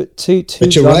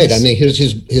 But you're right. I mean,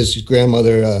 his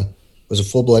grandmother was a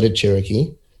full-blooded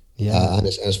Cherokee. On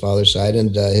his father's side,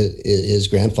 and his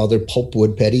grandfather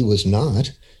Pulpwood Petty was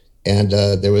not, and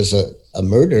there was a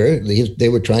murder. They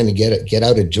were trying to get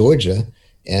out of Georgia,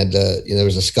 and there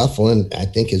was a scuffle, and I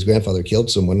think his grandfather killed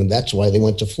someone, and that's why they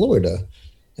went to Florida.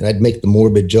 And I'd make the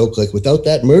morbid joke, like, without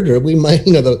that murder, we might,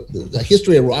 the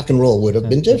history of rock and roll would have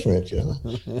been different.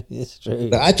 It's true.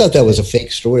 But I thought that was a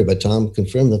fake story, but Tom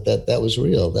confirmed that was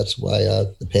real. That's why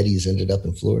the Pettys ended up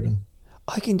in Florida.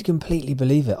 I can completely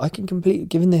believe it.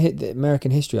 Given the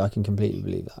American history, I can completely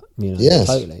believe that. Yes.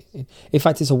 Totally. In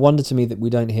fact, it's a wonder to me that we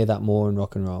don't hear that more in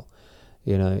rock and roll.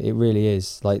 It really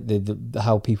is, like the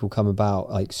how people come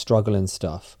about, like struggle and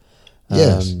stuff.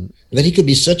 Yes, that he could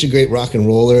be such a great rock and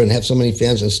roller and have so many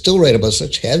fans and still write about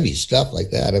such heavy stuff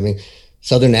like that. I mean,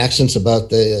 Southern accents about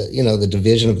the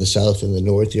division of the South and the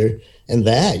North here, and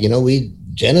that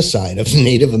genocide of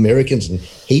Native Americans and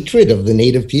hatred of the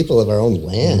Native people of our own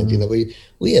land.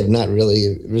 We have not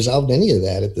really resolved any of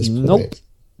that at this point. Nope.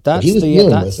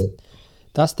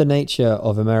 That's the nature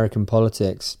of American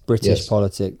politics, British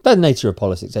politics. The nature of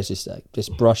politics, let's just say.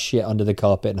 Just brush shit under the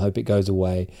carpet and hope it goes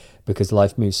away because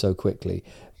life moves so quickly.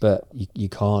 But you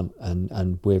can't,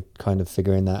 and we're kind of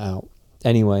figuring that out.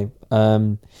 Anyway,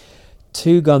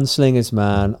 Two Gunslingers,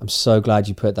 man. I'm so glad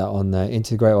you put that on there.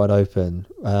 Into the Great Wide Open.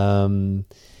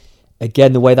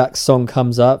 Again, the way that song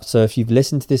comes up. So if you've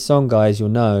listened to this song, guys, you'll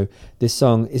know this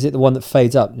song. Is it the one that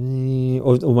fades up? Or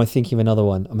am I thinking of another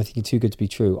one? Am I thinking Too Good to Be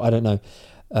True? I don't know.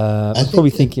 I'm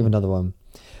probably thinking of another one.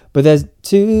 But there's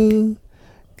Two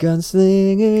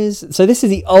Gunslingers. So this is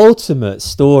the ultimate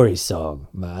story song,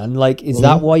 man. Like, is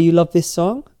that why you love this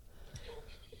song?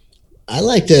 I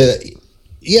like to...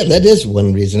 Yeah, that is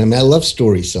one reason. I mean, I love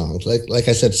story songs. Like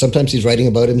I said, sometimes he's writing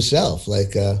about himself,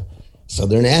 like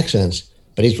Southern accents,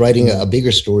 but he's writing a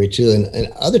bigger story too. And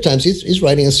other times he's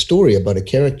writing a story about a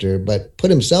character, but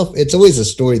put himself, it's always a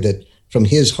story that from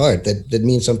his heart that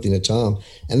means something to Tom.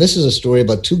 And this is a story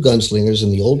about two gunslingers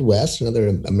in the Old West, another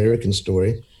American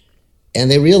story. And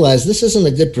they realize this isn't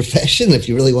a good profession if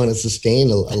you really want to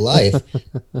sustain a life.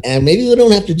 And maybe we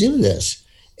don't have to do this.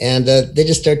 And they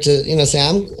just start to, say,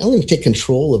 I'm going to take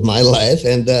control of my life.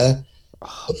 And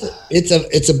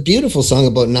it's a beautiful song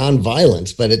about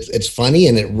nonviolence, but it's funny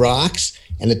and it rocks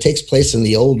and it takes place in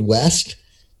the Old West.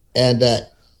 And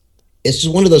it's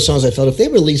just one of those songs I felt if they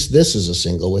released this as a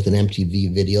single with an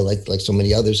MTV video like so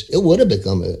many others, it would have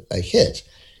become a hit.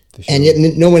 Sure. And yet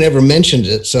no one ever mentioned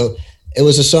it. So it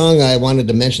was a song I wanted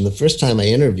to mention the first time I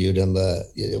interviewed him,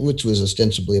 which was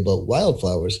ostensibly about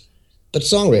wildflowers. But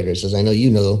songwriters, as I know you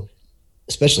know,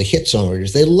 especially hit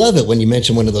songwriters, they love it when you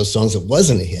mention one of those songs that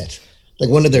wasn't a hit. Like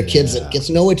one of their kids that gets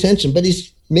no attention, but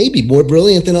he's maybe more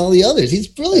brilliant than all the others. He's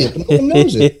brilliant, but no one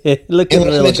knows it. Look at the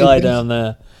little guy down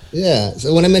there. Yeah,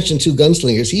 so when I mentioned Two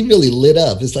Gunslingers, he really lit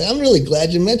up. It's like, I'm really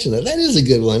glad you mentioned that. That is a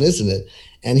good one, isn't it?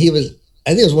 And I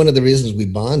think it was one of the reasons we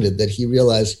bonded, that he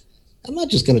realized, I'm not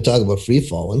just going to talk about Free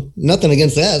Fallin'. Nothing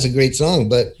against that. It's a great song.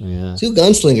 But Two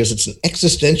Gunslingers, it's an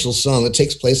existential song that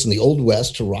takes place in the Old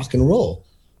West to rock and roll.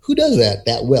 Who does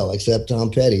that well except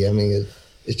Tom Petty? I mean,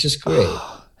 it's just great.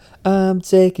 I'm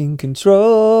taking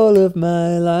control of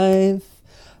my life.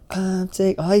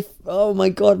 Oh my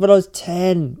God, when I was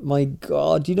 10, my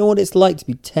God. Do you know what it's like to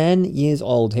be 10 years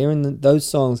old, hearing those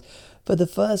songs for the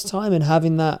first time and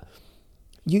having that,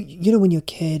 you know, when you're a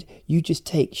kid, you just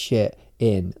take shit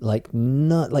in like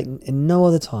no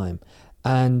other time,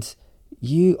 and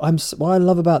what I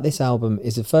love about this album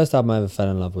is the first album I ever fell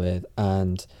in love with,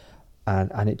 and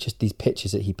it just these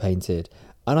pictures that he painted,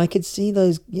 and I could see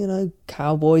those,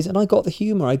 cowboys, and I got the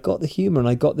humor, and I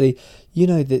got the,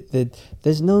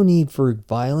 there's no need for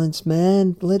violence,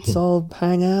 man. Let's all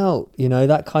hang out,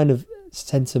 that kind of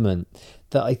sentiment.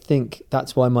 That I think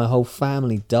that's why my whole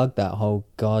family dug that whole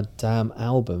goddamn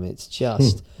album. It's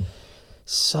just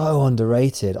so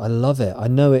underrated. I love it. I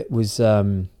know it was,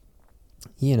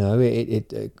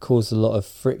 it caused a lot of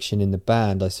friction in the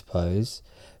band, I suppose,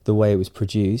 the way it was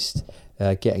produced,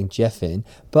 getting Jeff in,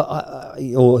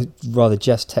 or rather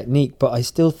Jeff's technique. But I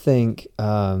still think,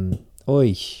 an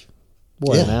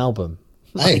album.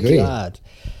 I agree. God.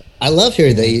 I love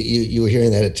hearing that you were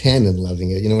hearing that at 10 and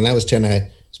loving it. When I was 10,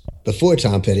 before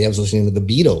Tom Petty, I was listening to the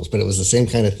Beatles, but it was the same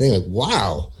kind of thing. Like,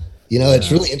 wow,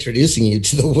 it's really introducing you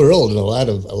to the world and a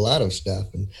lot of stuff.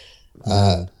 And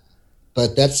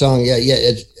but that song,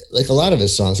 it's like a lot of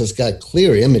his songs. It's got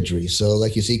clear imagery, so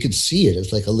like you could see it.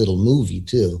 It's like a little movie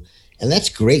too, and that's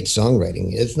great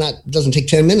songwriting. It doesn't take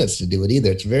 10 minutes to do it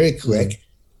either. It's very quick,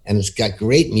 and it's got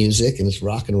great music, and it's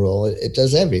rock and roll. It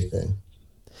does everything.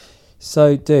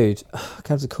 So, dude, I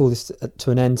have to call this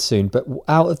to an end soon, but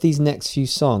out of these next few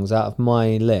songs, out of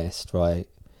my list, right,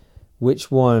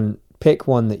 pick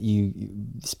one that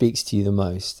speaks to you the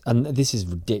most. And this is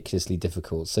ridiculously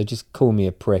difficult, so just call me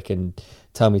a prick and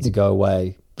tell me to go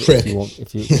away. Prick.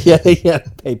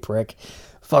 Hey, prick.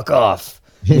 Fuck off.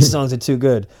 These songs are too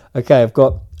good. Okay, I've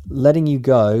got Letting You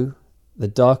Go, The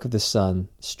Dark of the Sun,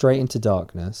 Straight into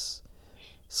Darkness,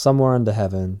 Somewhere Under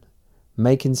Heaven,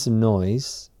 Making Some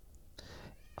Noise,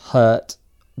 Hurt,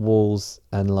 Walls,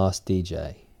 and Last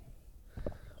DJ.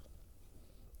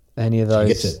 Any of those?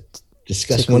 You get to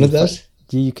discuss one of those?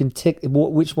 You can tick.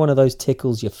 Which one of those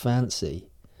tickles your fancy?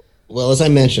 Well, as I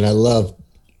mentioned, I love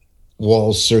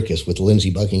Wall's Circus with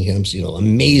Lindsey Buckingham's,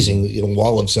 amazing,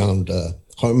 wall of sound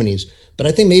harmonies. But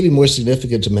I think maybe more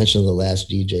significant to mention The Last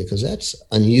DJ, because that's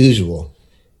unusual.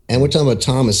 And we're talking about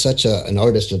Tom as such an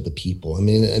artist of the people. I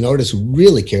mean, an artist who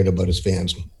really cared about his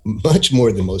fans much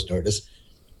more than most artists.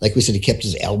 Like we said, he kept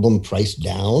his album price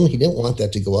down. He didn't want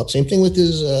that to go up. Same thing with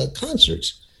his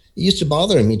concerts. It used to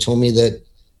bother him. He told me that,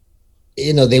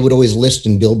 they would always list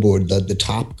in Billboard the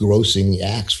top grossing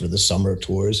acts for the summer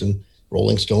tours, and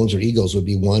Rolling Stones or Eagles would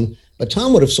be one. But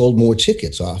Tom would have sold more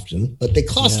tickets often, but they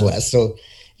cost less. So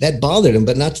that bothered him,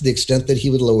 but not to the extent that he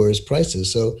would lower his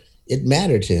prices. So it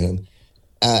mattered to him.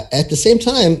 At the same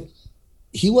time,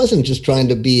 he wasn't just trying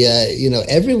to be,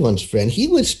 everyone's friend. He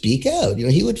would speak out.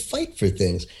 He would fight for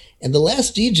things. And The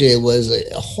Last DJ was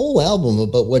a whole album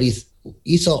about what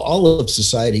he saw all of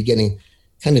society getting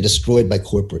kind of destroyed by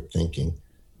corporate thinking.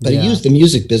 But he used the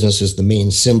music business as the main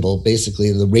symbol,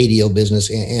 basically the radio business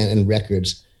and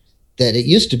records, that it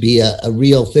used to be a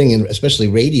real thing, and especially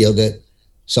radio, that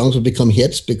songs would become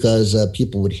hits because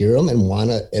people would hear them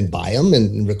and buy them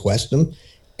and request them.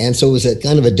 And so it was a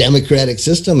kind of a democratic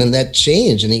system, and that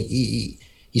changed. And he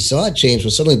saw it change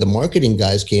when suddenly the marketing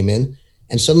guys came in,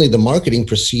 and suddenly the marketing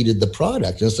preceded the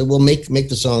product. And said, well, make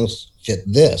the songs fit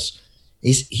this.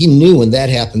 He knew when that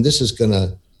happened, this is going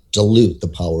to dilute the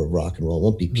power of rock and roll. It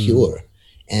won't be pure.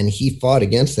 And he fought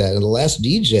against that. And The Last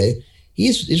DJ,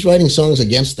 he's writing songs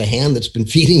against the hand that's been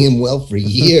feeding him well for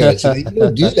years. You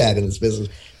don't do that in this business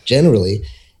generally.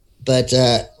 But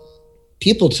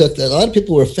people took that. A lot of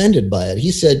people were offended by it.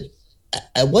 He said,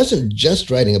 I wasn't just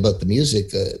writing about the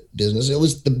music business. It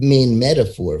was the main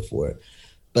metaphor for it.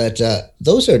 But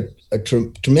those are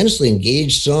tremendously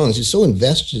engaged songs. He's so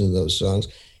invested in those songs.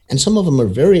 And some of them are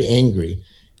very angry.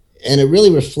 And it really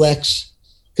reflects,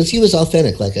 because he was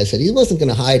authentic, like I said. He wasn't going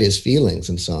to hide his feelings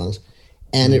in songs.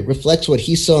 And it reflects what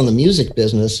he saw in the music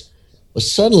business was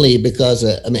suddenly, because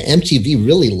MTV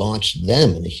really launched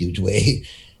them in a huge way.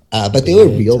 But they were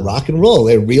real rock and roll.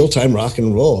 They were real-time rock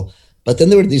and roll. But then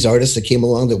there were these artists that came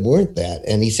along that weren't that.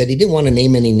 And he said he didn't want to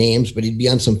name any names, but he'd be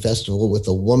on some festival with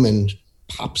a woman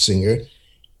pop singer.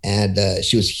 And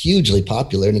she was hugely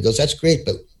popular. And he goes, that's great,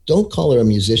 but don't call her a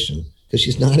musician, because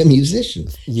she's not a musician.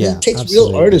 Yeah, it takes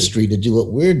absolutely. real artistry to do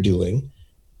what we're doing.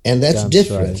 And that's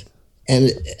different. Right.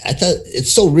 And I thought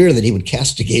it's so rare that he would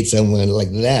castigate someone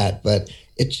like that. But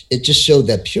it just showed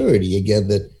that purity again,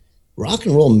 that rock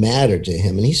and roll mattered to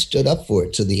him. And he stood up for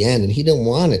it to the end. And he didn't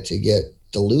want it to get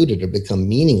diluted or become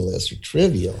meaningless or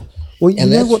trivial. Well, you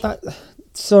know what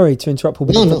sorry to interrupt, Paul,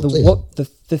 but No,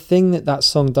 the thing that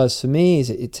song does for me is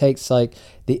it takes like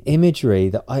the imagery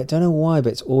that I don't know why,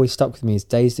 but it's always stuck with me, is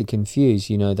Dazed and Confused.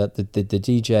 You know, that the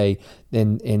DJ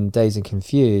in Dazed and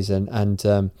Confused and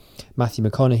Matthew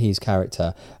McConaughey's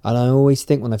character. And I always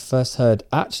think when I first heard,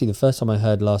 actually the first time I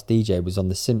heard Last DJ was on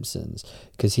The Simpsons,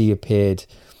 because he appeared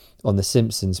on The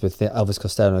Simpsons with Elvis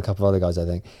Costello and a couple of other guys, I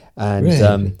think. And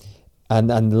right.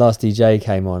 and the Last DJ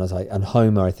came on. I was like, and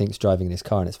Homer, I think, is driving in his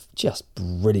car, and it's just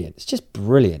brilliant. It's just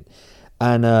brilliant.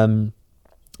 And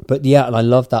but yeah, and I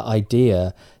love that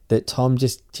idea that Tom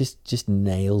just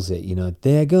nails it. You know,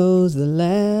 there goes the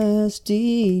last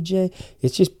DJ.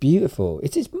 It's just beautiful.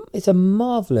 It's a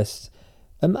marvelous.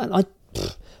 And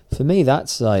for me,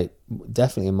 that's like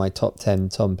definitely in my top 10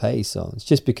 Tom Petty songs,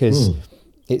 just because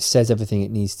it says everything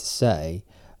it needs to say.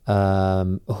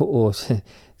 Or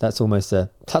that's almost a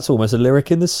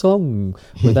lyric in the song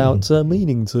without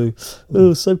meaning to.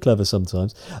 Oh, so clever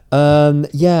sometimes.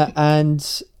 Yeah,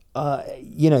 and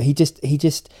you know, he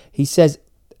says,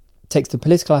 takes the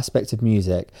political aspect of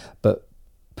music, but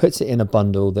puts it in a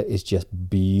bundle that is just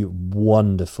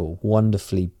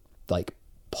wonderfully like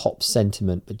pop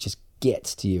sentiment, but just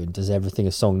gets to you and does everything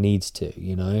a song needs to.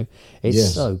 You know,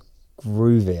 it's so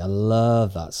groovy. I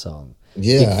love that song.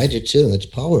 Yeah, I do too. It's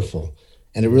powerful,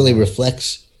 and it really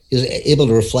reflects. He was able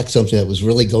to reflect something that was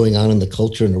really going on in the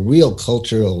culture, and a real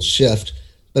cultural shift.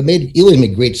 But he always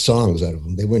made great songs out of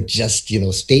them. They weren't just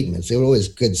statements. They were always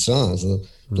good songs. And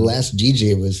the Last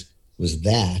DJ was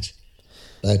that.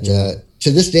 But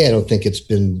to this day, I don't think it's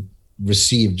been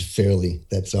received fairly.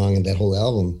 That song and that whole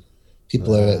album.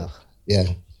 People are,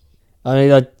 I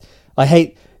mean, I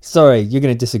hate. Sorry, you're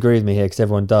going to disagree with me here because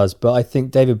everyone does, but I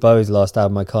think David Bowie's last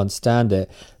album, I can't stand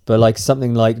it. But like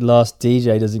something like Last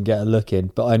DJ doesn't get a look in.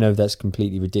 But I know that's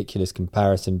completely ridiculous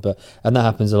comparison. And that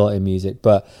happens a lot in music.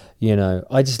 But you know,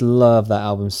 I just love that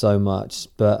album so much.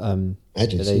 But I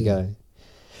do there you go.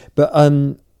 But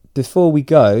before we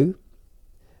go,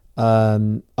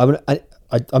 I'm going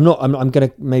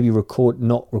to maybe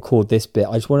not record this bit.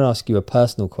 I just want to ask you a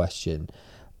personal question.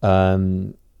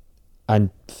 And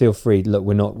feel free. Look,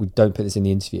 we don't put this in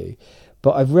the interview,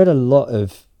 but I've read a lot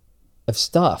of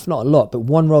stuff, not a lot, but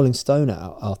one Rolling Stone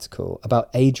article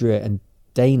about Adria and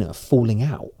Dana falling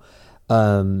out,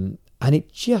 and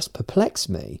it just perplexed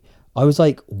me. I was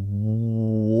like,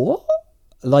 what?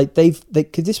 Like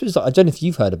because this was, I don't know if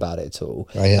you've heard about it at all.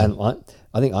 And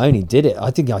I think I only did it.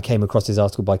 I think I came across this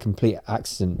article by complete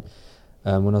accident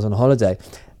when I was on holiday.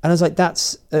 And I was like,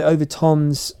 that's over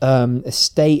Tom's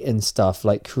estate and stuff,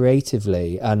 like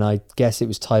creatively. And I guess it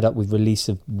was tied up with release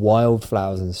of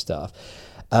Wildflowers and stuff.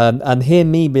 And here,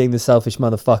 me being the selfish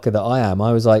motherfucker that I am,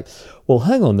 I was like, well,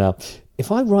 hang on now.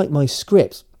 If I write my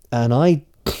scripts and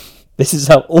this is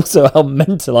how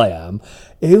mental I am,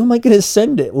 who am I going to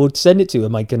send it to?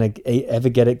 Am I going to ever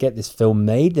get this film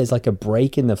made? There's like a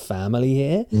break in the family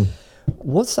here.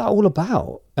 What's that all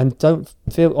about? And don't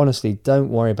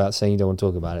worry about saying you don't want to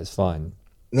talk about it. It's fine.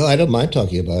 No, I don't mind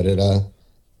talking about it.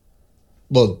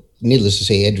 Well, needless to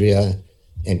say, Adria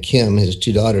and Kim, his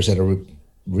two daughters, had a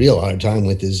real hard time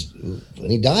with when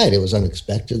he died. It was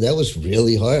unexpected. That was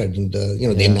really hard. And,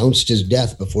 they announced his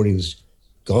death before he was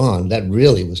gone. That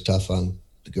really was tough on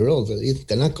the girls.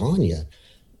 They're not gone yet.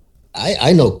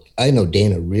 I know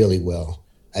Dana really well.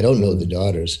 I don't know the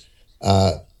daughters.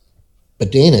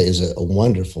 But Dana is a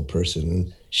wonderful person.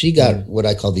 And she got what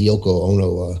I call the Yoko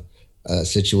Ono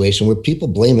situation, where people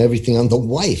blame everything on the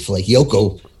wife. Like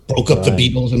Yoko broke up the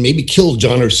Beatles and maybe killed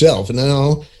John herself. And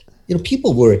now,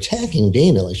 people were attacking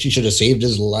Dana. Like she should have saved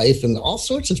his life and all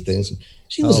sorts of things.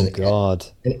 She was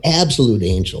an absolute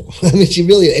angel. I mean, she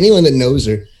really, anyone that knows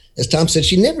her, as Tom said,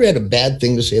 she never had a bad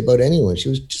thing to say about anyone. She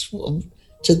was just,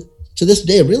 to this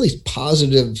day, a really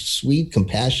positive, sweet,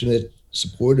 compassionate,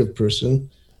 supportive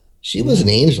person. She was an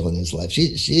angel in his life.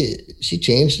 She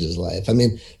changed his life. I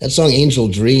mean, that song "Angel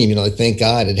Dream," thank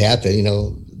God it happened.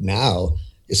 Now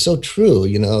is so true.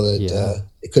 That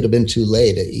it could have been too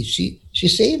late. She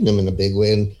saved him in a big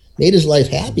way and made his life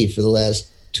happy for the last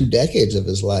 2 decades of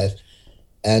his life.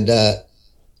 And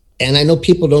I know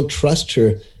people don't trust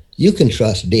her. You can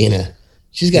trust Dana.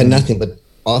 She's got nothing but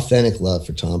authentic love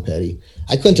for Tom Petty.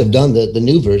 I couldn't have done the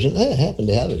new version. I happen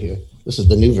to have it here. This is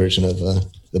the new version of the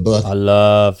book. I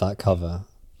love that cover.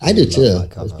 I do too.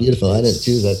 It's beautiful. I didn't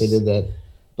choose that. They did that.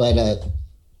 But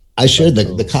I shared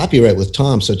the copyright with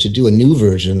Tom. So to do a new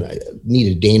version, I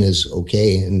needed Dana's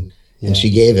okay. And she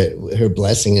gave it her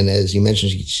blessing. And as you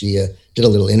mentioned, she did a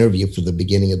little interview for the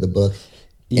beginning of the book.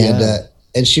 Yeah.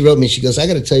 And she wrote me, she goes, I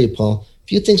got to tell you, Paul,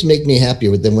 few things make me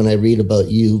happier than when I read about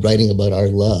you writing about our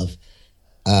love.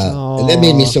 And that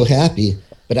made me so happy.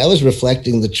 but I was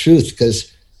reflecting the truth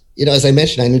because, you know, as I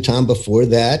mentioned, I knew Tom before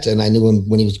that, and I knew him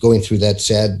when he was going through that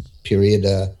sad period.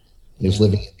 He was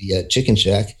living at the chicken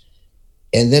shack.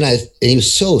 And then he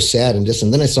was so sad and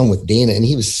distant. Then I saw him with Dana, and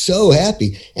he was so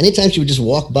happy. Anytime she would just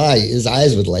walk by, his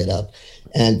eyes would light up.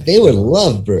 And they were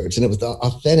lovebirds, and it was the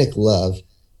authentic love.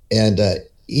 And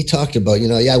he talked about, you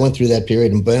know, I went through that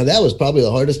period, and that was probably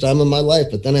the hardest time of my life.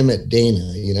 But then I met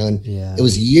Dana, you know, and it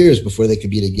was years before they could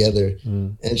be together.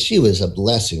 And she was a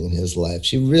blessing in his life.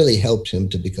 She really helped him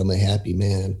to become a happy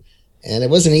man. And it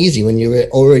wasn't easy when you were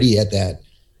already at that,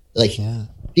 like,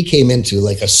 he came into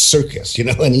like a circus, you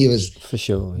know, and he was for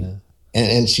sure,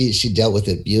 and she dealt with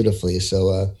it beautifully.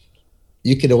 So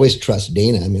you could always trust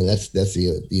Dana. I mean, that's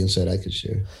the insight I could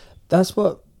share. That's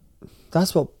what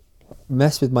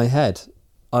messed with my head.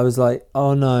 I was like,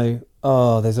 oh no,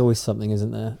 there's always something,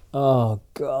 isn't there? Oh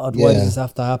God, why does this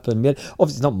have to happen? Obviously,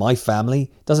 it's not my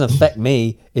family. It doesn't affect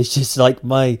me. It's just like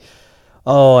I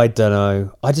don't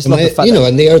know. I just love the fact, you know,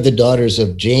 and they are the daughters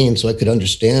of Jane, so I could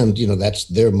understand. You know, that's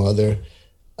their mother.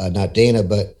 Not Dana,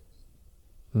 but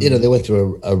you know, they went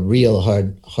through a real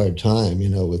hard time, you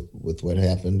know, with what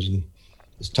happened, and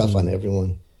it's tough on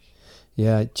everyone.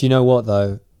 Yeah. Do you know what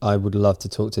though? I would love to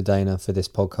talk to Dana for this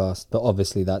podcast, but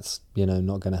obviously that's, you know,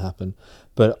 not going to happen.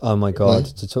 But oh my God,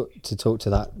 to talk to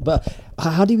that. But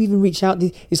how do you even reach out?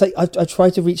 It's like I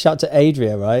tried to reach out to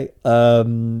Adria, right,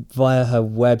 via her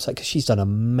website, because she's done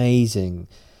amazing.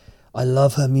 I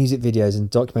love her music videos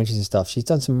and documentaries and stuff. She's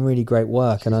done some really great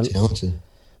work, and talented.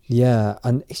 Yeah,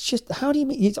 and it's just, how do you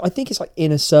meet? I think it's like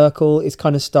inner circle. It's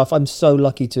kind of stuff. I'm so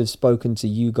lucky to have spoken to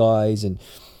you guys and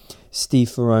Steve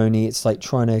Ferroni. It's like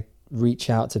trying to reach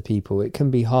out to people. It can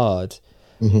be hard,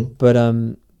 but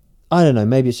I don't know.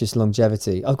 Maybe it's just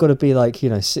longevity. I've got to be like, you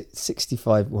know,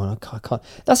 65. Well, I can't.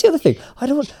 That's the other thing.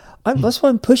 That's why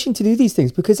I'm pushing to do these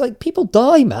things, because like people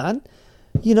die, man.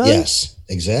 You know. Yes,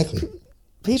 exactly.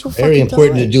 People. It's very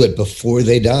important die. to do it before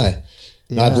they die.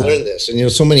 Yeah. I've learned this, and you know,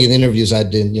 so many of the interviews I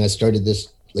did. You know, I started this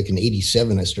like in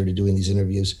 '87. I started doing these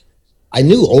interviews. I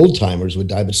knew old timers would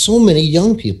die, but so many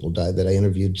young people died that I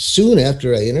interviewed soon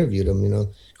after I interviewed them. You know,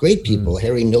 great people: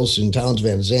 Harry Nilsson, Townes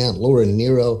Van Zandt, Laura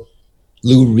Nero,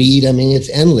 Lou Reed. I mean, it's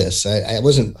endless. I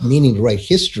wasn't meaning to write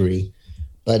history,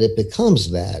 but it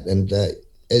becomes that. And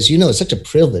as you know, it's such a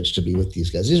privilege to be with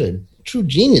these guys. These are true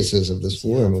geniuses of this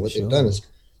forum, and what they've done is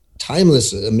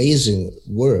timeless, amazing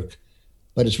work.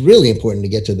 But it's really important to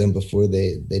get to them before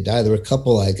they die. There were a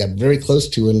couple I got very close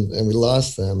to, and we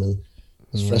lost them, and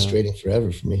it's frustrating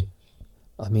forever for me.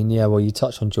 I mean, well, you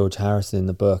touched on George Harrison in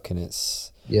the book, and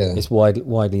it's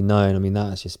widely known. I mean,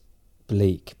 that is just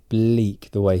bleak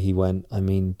the way he went. I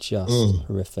mean, just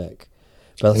horrific.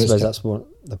 But I suppose that's what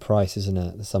the price, isn't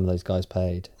it, that some of those guys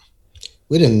paid.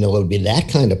 We didn't know it would be that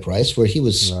kind of price, where he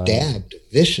was stabbed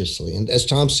viciously. And as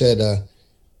Tom said,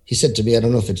 he said to me, I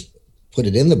don't know if it's put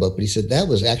it in the book, but he said that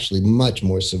was actually much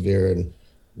more severe and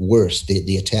worse,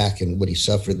 the attack and what he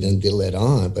suffered, than they let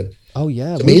on. But we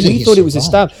thought it was a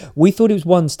stab. We thought it was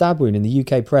one stab wound. In the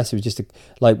UK press, it was just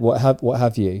what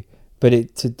have you. But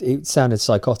it sounded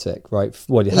psychotic, right?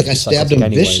 Well, like I stabbed him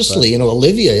viciously. You know,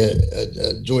 Olivia,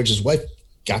 George's wife,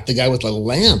 got the guy with a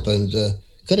lamp and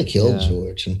could have killed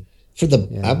George. And for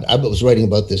I was writing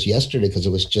about this yesterday because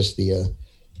it was just the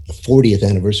 40th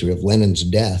anniversary of Lennon's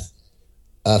death.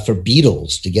 For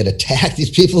Beatles to get attacked,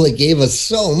 these people that gave us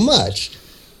so much,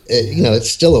 you know, it's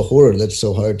still a horror that's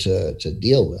so hard to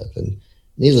deal with. And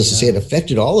needless to say, it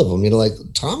affected all of them. You know, like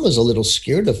Tom was a little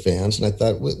scared of fans, and I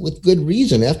thought with good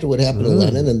reason after what happened to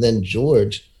Lennon and then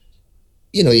George,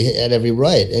 you know, he had every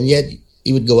right. And yet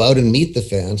he would go out and meet the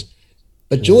fans.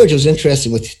 But George was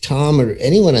interesting with Tom or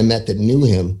anyone I met that knew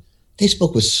him. They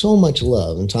spoke with so much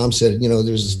love. And Tom said, you know,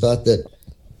 there's this thought that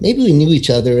maybe we knew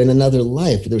each other in another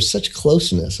life. There was such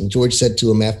closeness. And George said to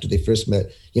him after they first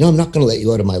met, you know, I'm not going to let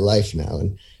you out of my life now.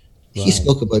 And he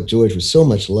spoke about George with so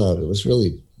much love. It was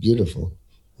really beautiful.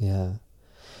 Yeah.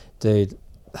 Dude,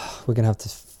 we're going to have to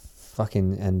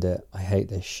fucking end it. I hate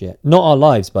this shit. Not our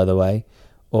lives, by the way.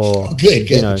 Or, good.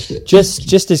 You know,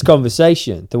 just this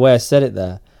conversation, the way I said it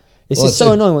there. It's just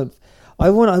so annoying. I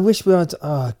wish we were.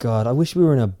 Oh God! I wish we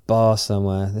were in a bar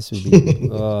somewhere. This would be. You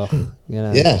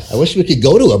know. Yeah, I wish we could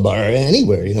go to a bar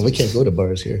anywhere. You know, we can't go to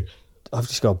bars here. I've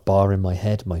just got a bar in my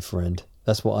head, my friend.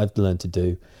 That's what I've learned to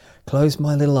do. Close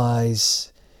my little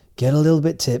eyes, get a little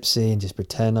bit tipsy, and just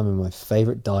pretend I'm in my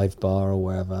favorite dive bar or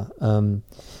wherever.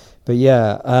 But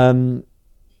yeah,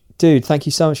 dude, thank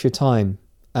you so much for your time.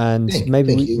 And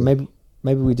maybe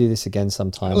we do this again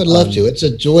sometime. I would love to. It's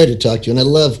a joy to talk to you, and I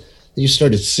love. You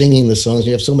started singing the songs.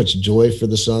 You have so much joy for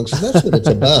the songs. So that's what it's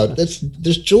about.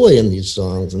 There's joy in these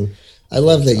songs, and I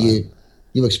love that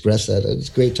you express that. It's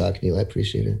great talking to you. I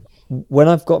appreciate it. When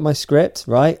I've got my script,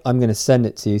 right, I'm going to send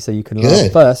it to you so you can laugh.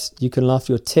 Good. First, you can laugh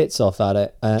your tits off at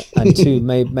it, and two,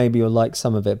 maybe you'll like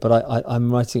some of it. But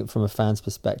I'm writing it from a fan's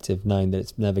perspective, knowing that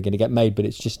it's never going to get made. But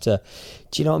it's just to,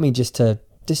 do you know what I mean? Just to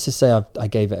say I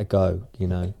gave it a go, you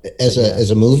know. As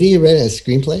a movie, you read it as a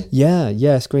screenplay? Yeah,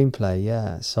 screenplay,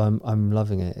 yeah. So I'm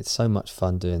loving it. It's so much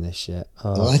fun doing this shit.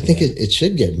 Well, I think it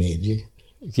should get made.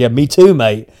 Yeah, me too,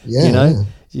 mate. Yeah, you know. yeah.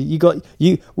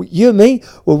 You and me,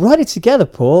 we'll write it together,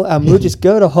 Paul, and we'll just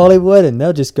go to Hollywood and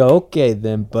they'll just go, okay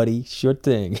then, buddy, sure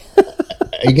thing.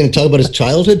 Are you going to talk about his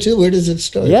childhood too? Where does it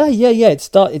start? Yeah. It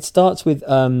starts with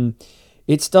I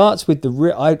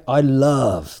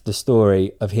love the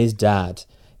story of his dad,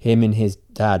 him and his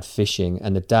dad fishing,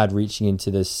 and the dad reaching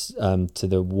into this to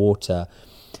the water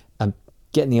and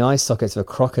getting the eye sockets of a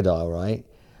crocodile, right?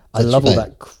 I love all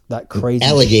that crazy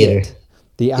alligator. shit.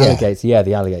 The alligator,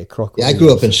 the alligator crocodile. Yeah, I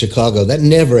grew up in Chicago. That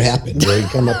never happened where you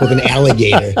come up with an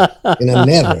alligator.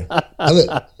 Never.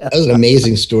 That was an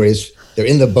amazing story. They're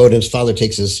in the boat and his father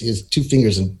takes his two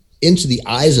fingers into the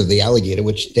eyes of the alligator,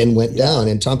 which then went down.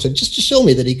 And Tom said, just to show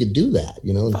me that he could do that,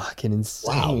 you know. Fucking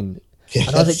insane. Wow.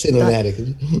 Yeah, that's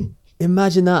cinematic.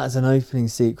 Imagine that as an opening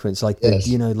sequence, like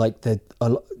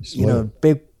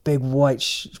big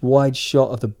wide shot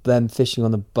of them fishing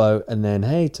on the boat, and then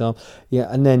hey Tom,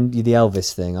 and then the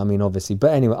Elvis thing. I mean, obviously,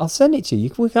 but anyway, I'll send it to you.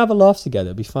 We can have a laugh together.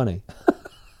 It'd be funny.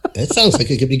 That sounds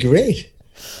like it could be great.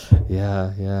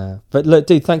 Yeah. But look,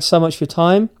 dude, thanks so much for your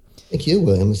time. Thank you,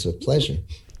 William. It's a pleasure.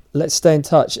 Let's stay in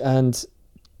touch, and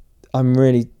I'm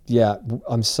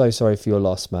I'm so sorry for your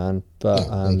loss, man. But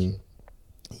thank you.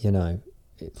 You know,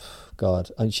 God,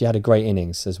 and she had a great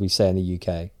innings, as we say in the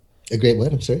UK. A great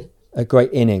what? I'm sorry. A great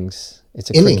innings. It's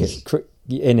a innings.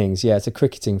 Innings. Yeah, it's a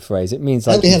cricketing phrase. It means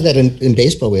like they have that in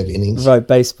baseball. We have innings. Right,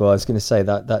 baseball. I was going to say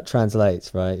that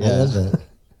translates, right? Yeah. I love that.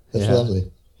 That's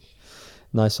lovely.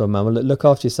 Nice one, man. Well, look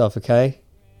after yourself, okay?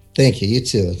 Thank you. You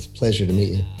too. It's a pleasure to meet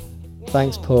you.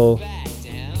 Thanks, Paul.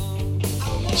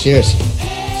 Cheers.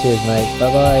 Cheers, mate.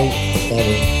 Bye-bye.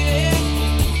 Bye.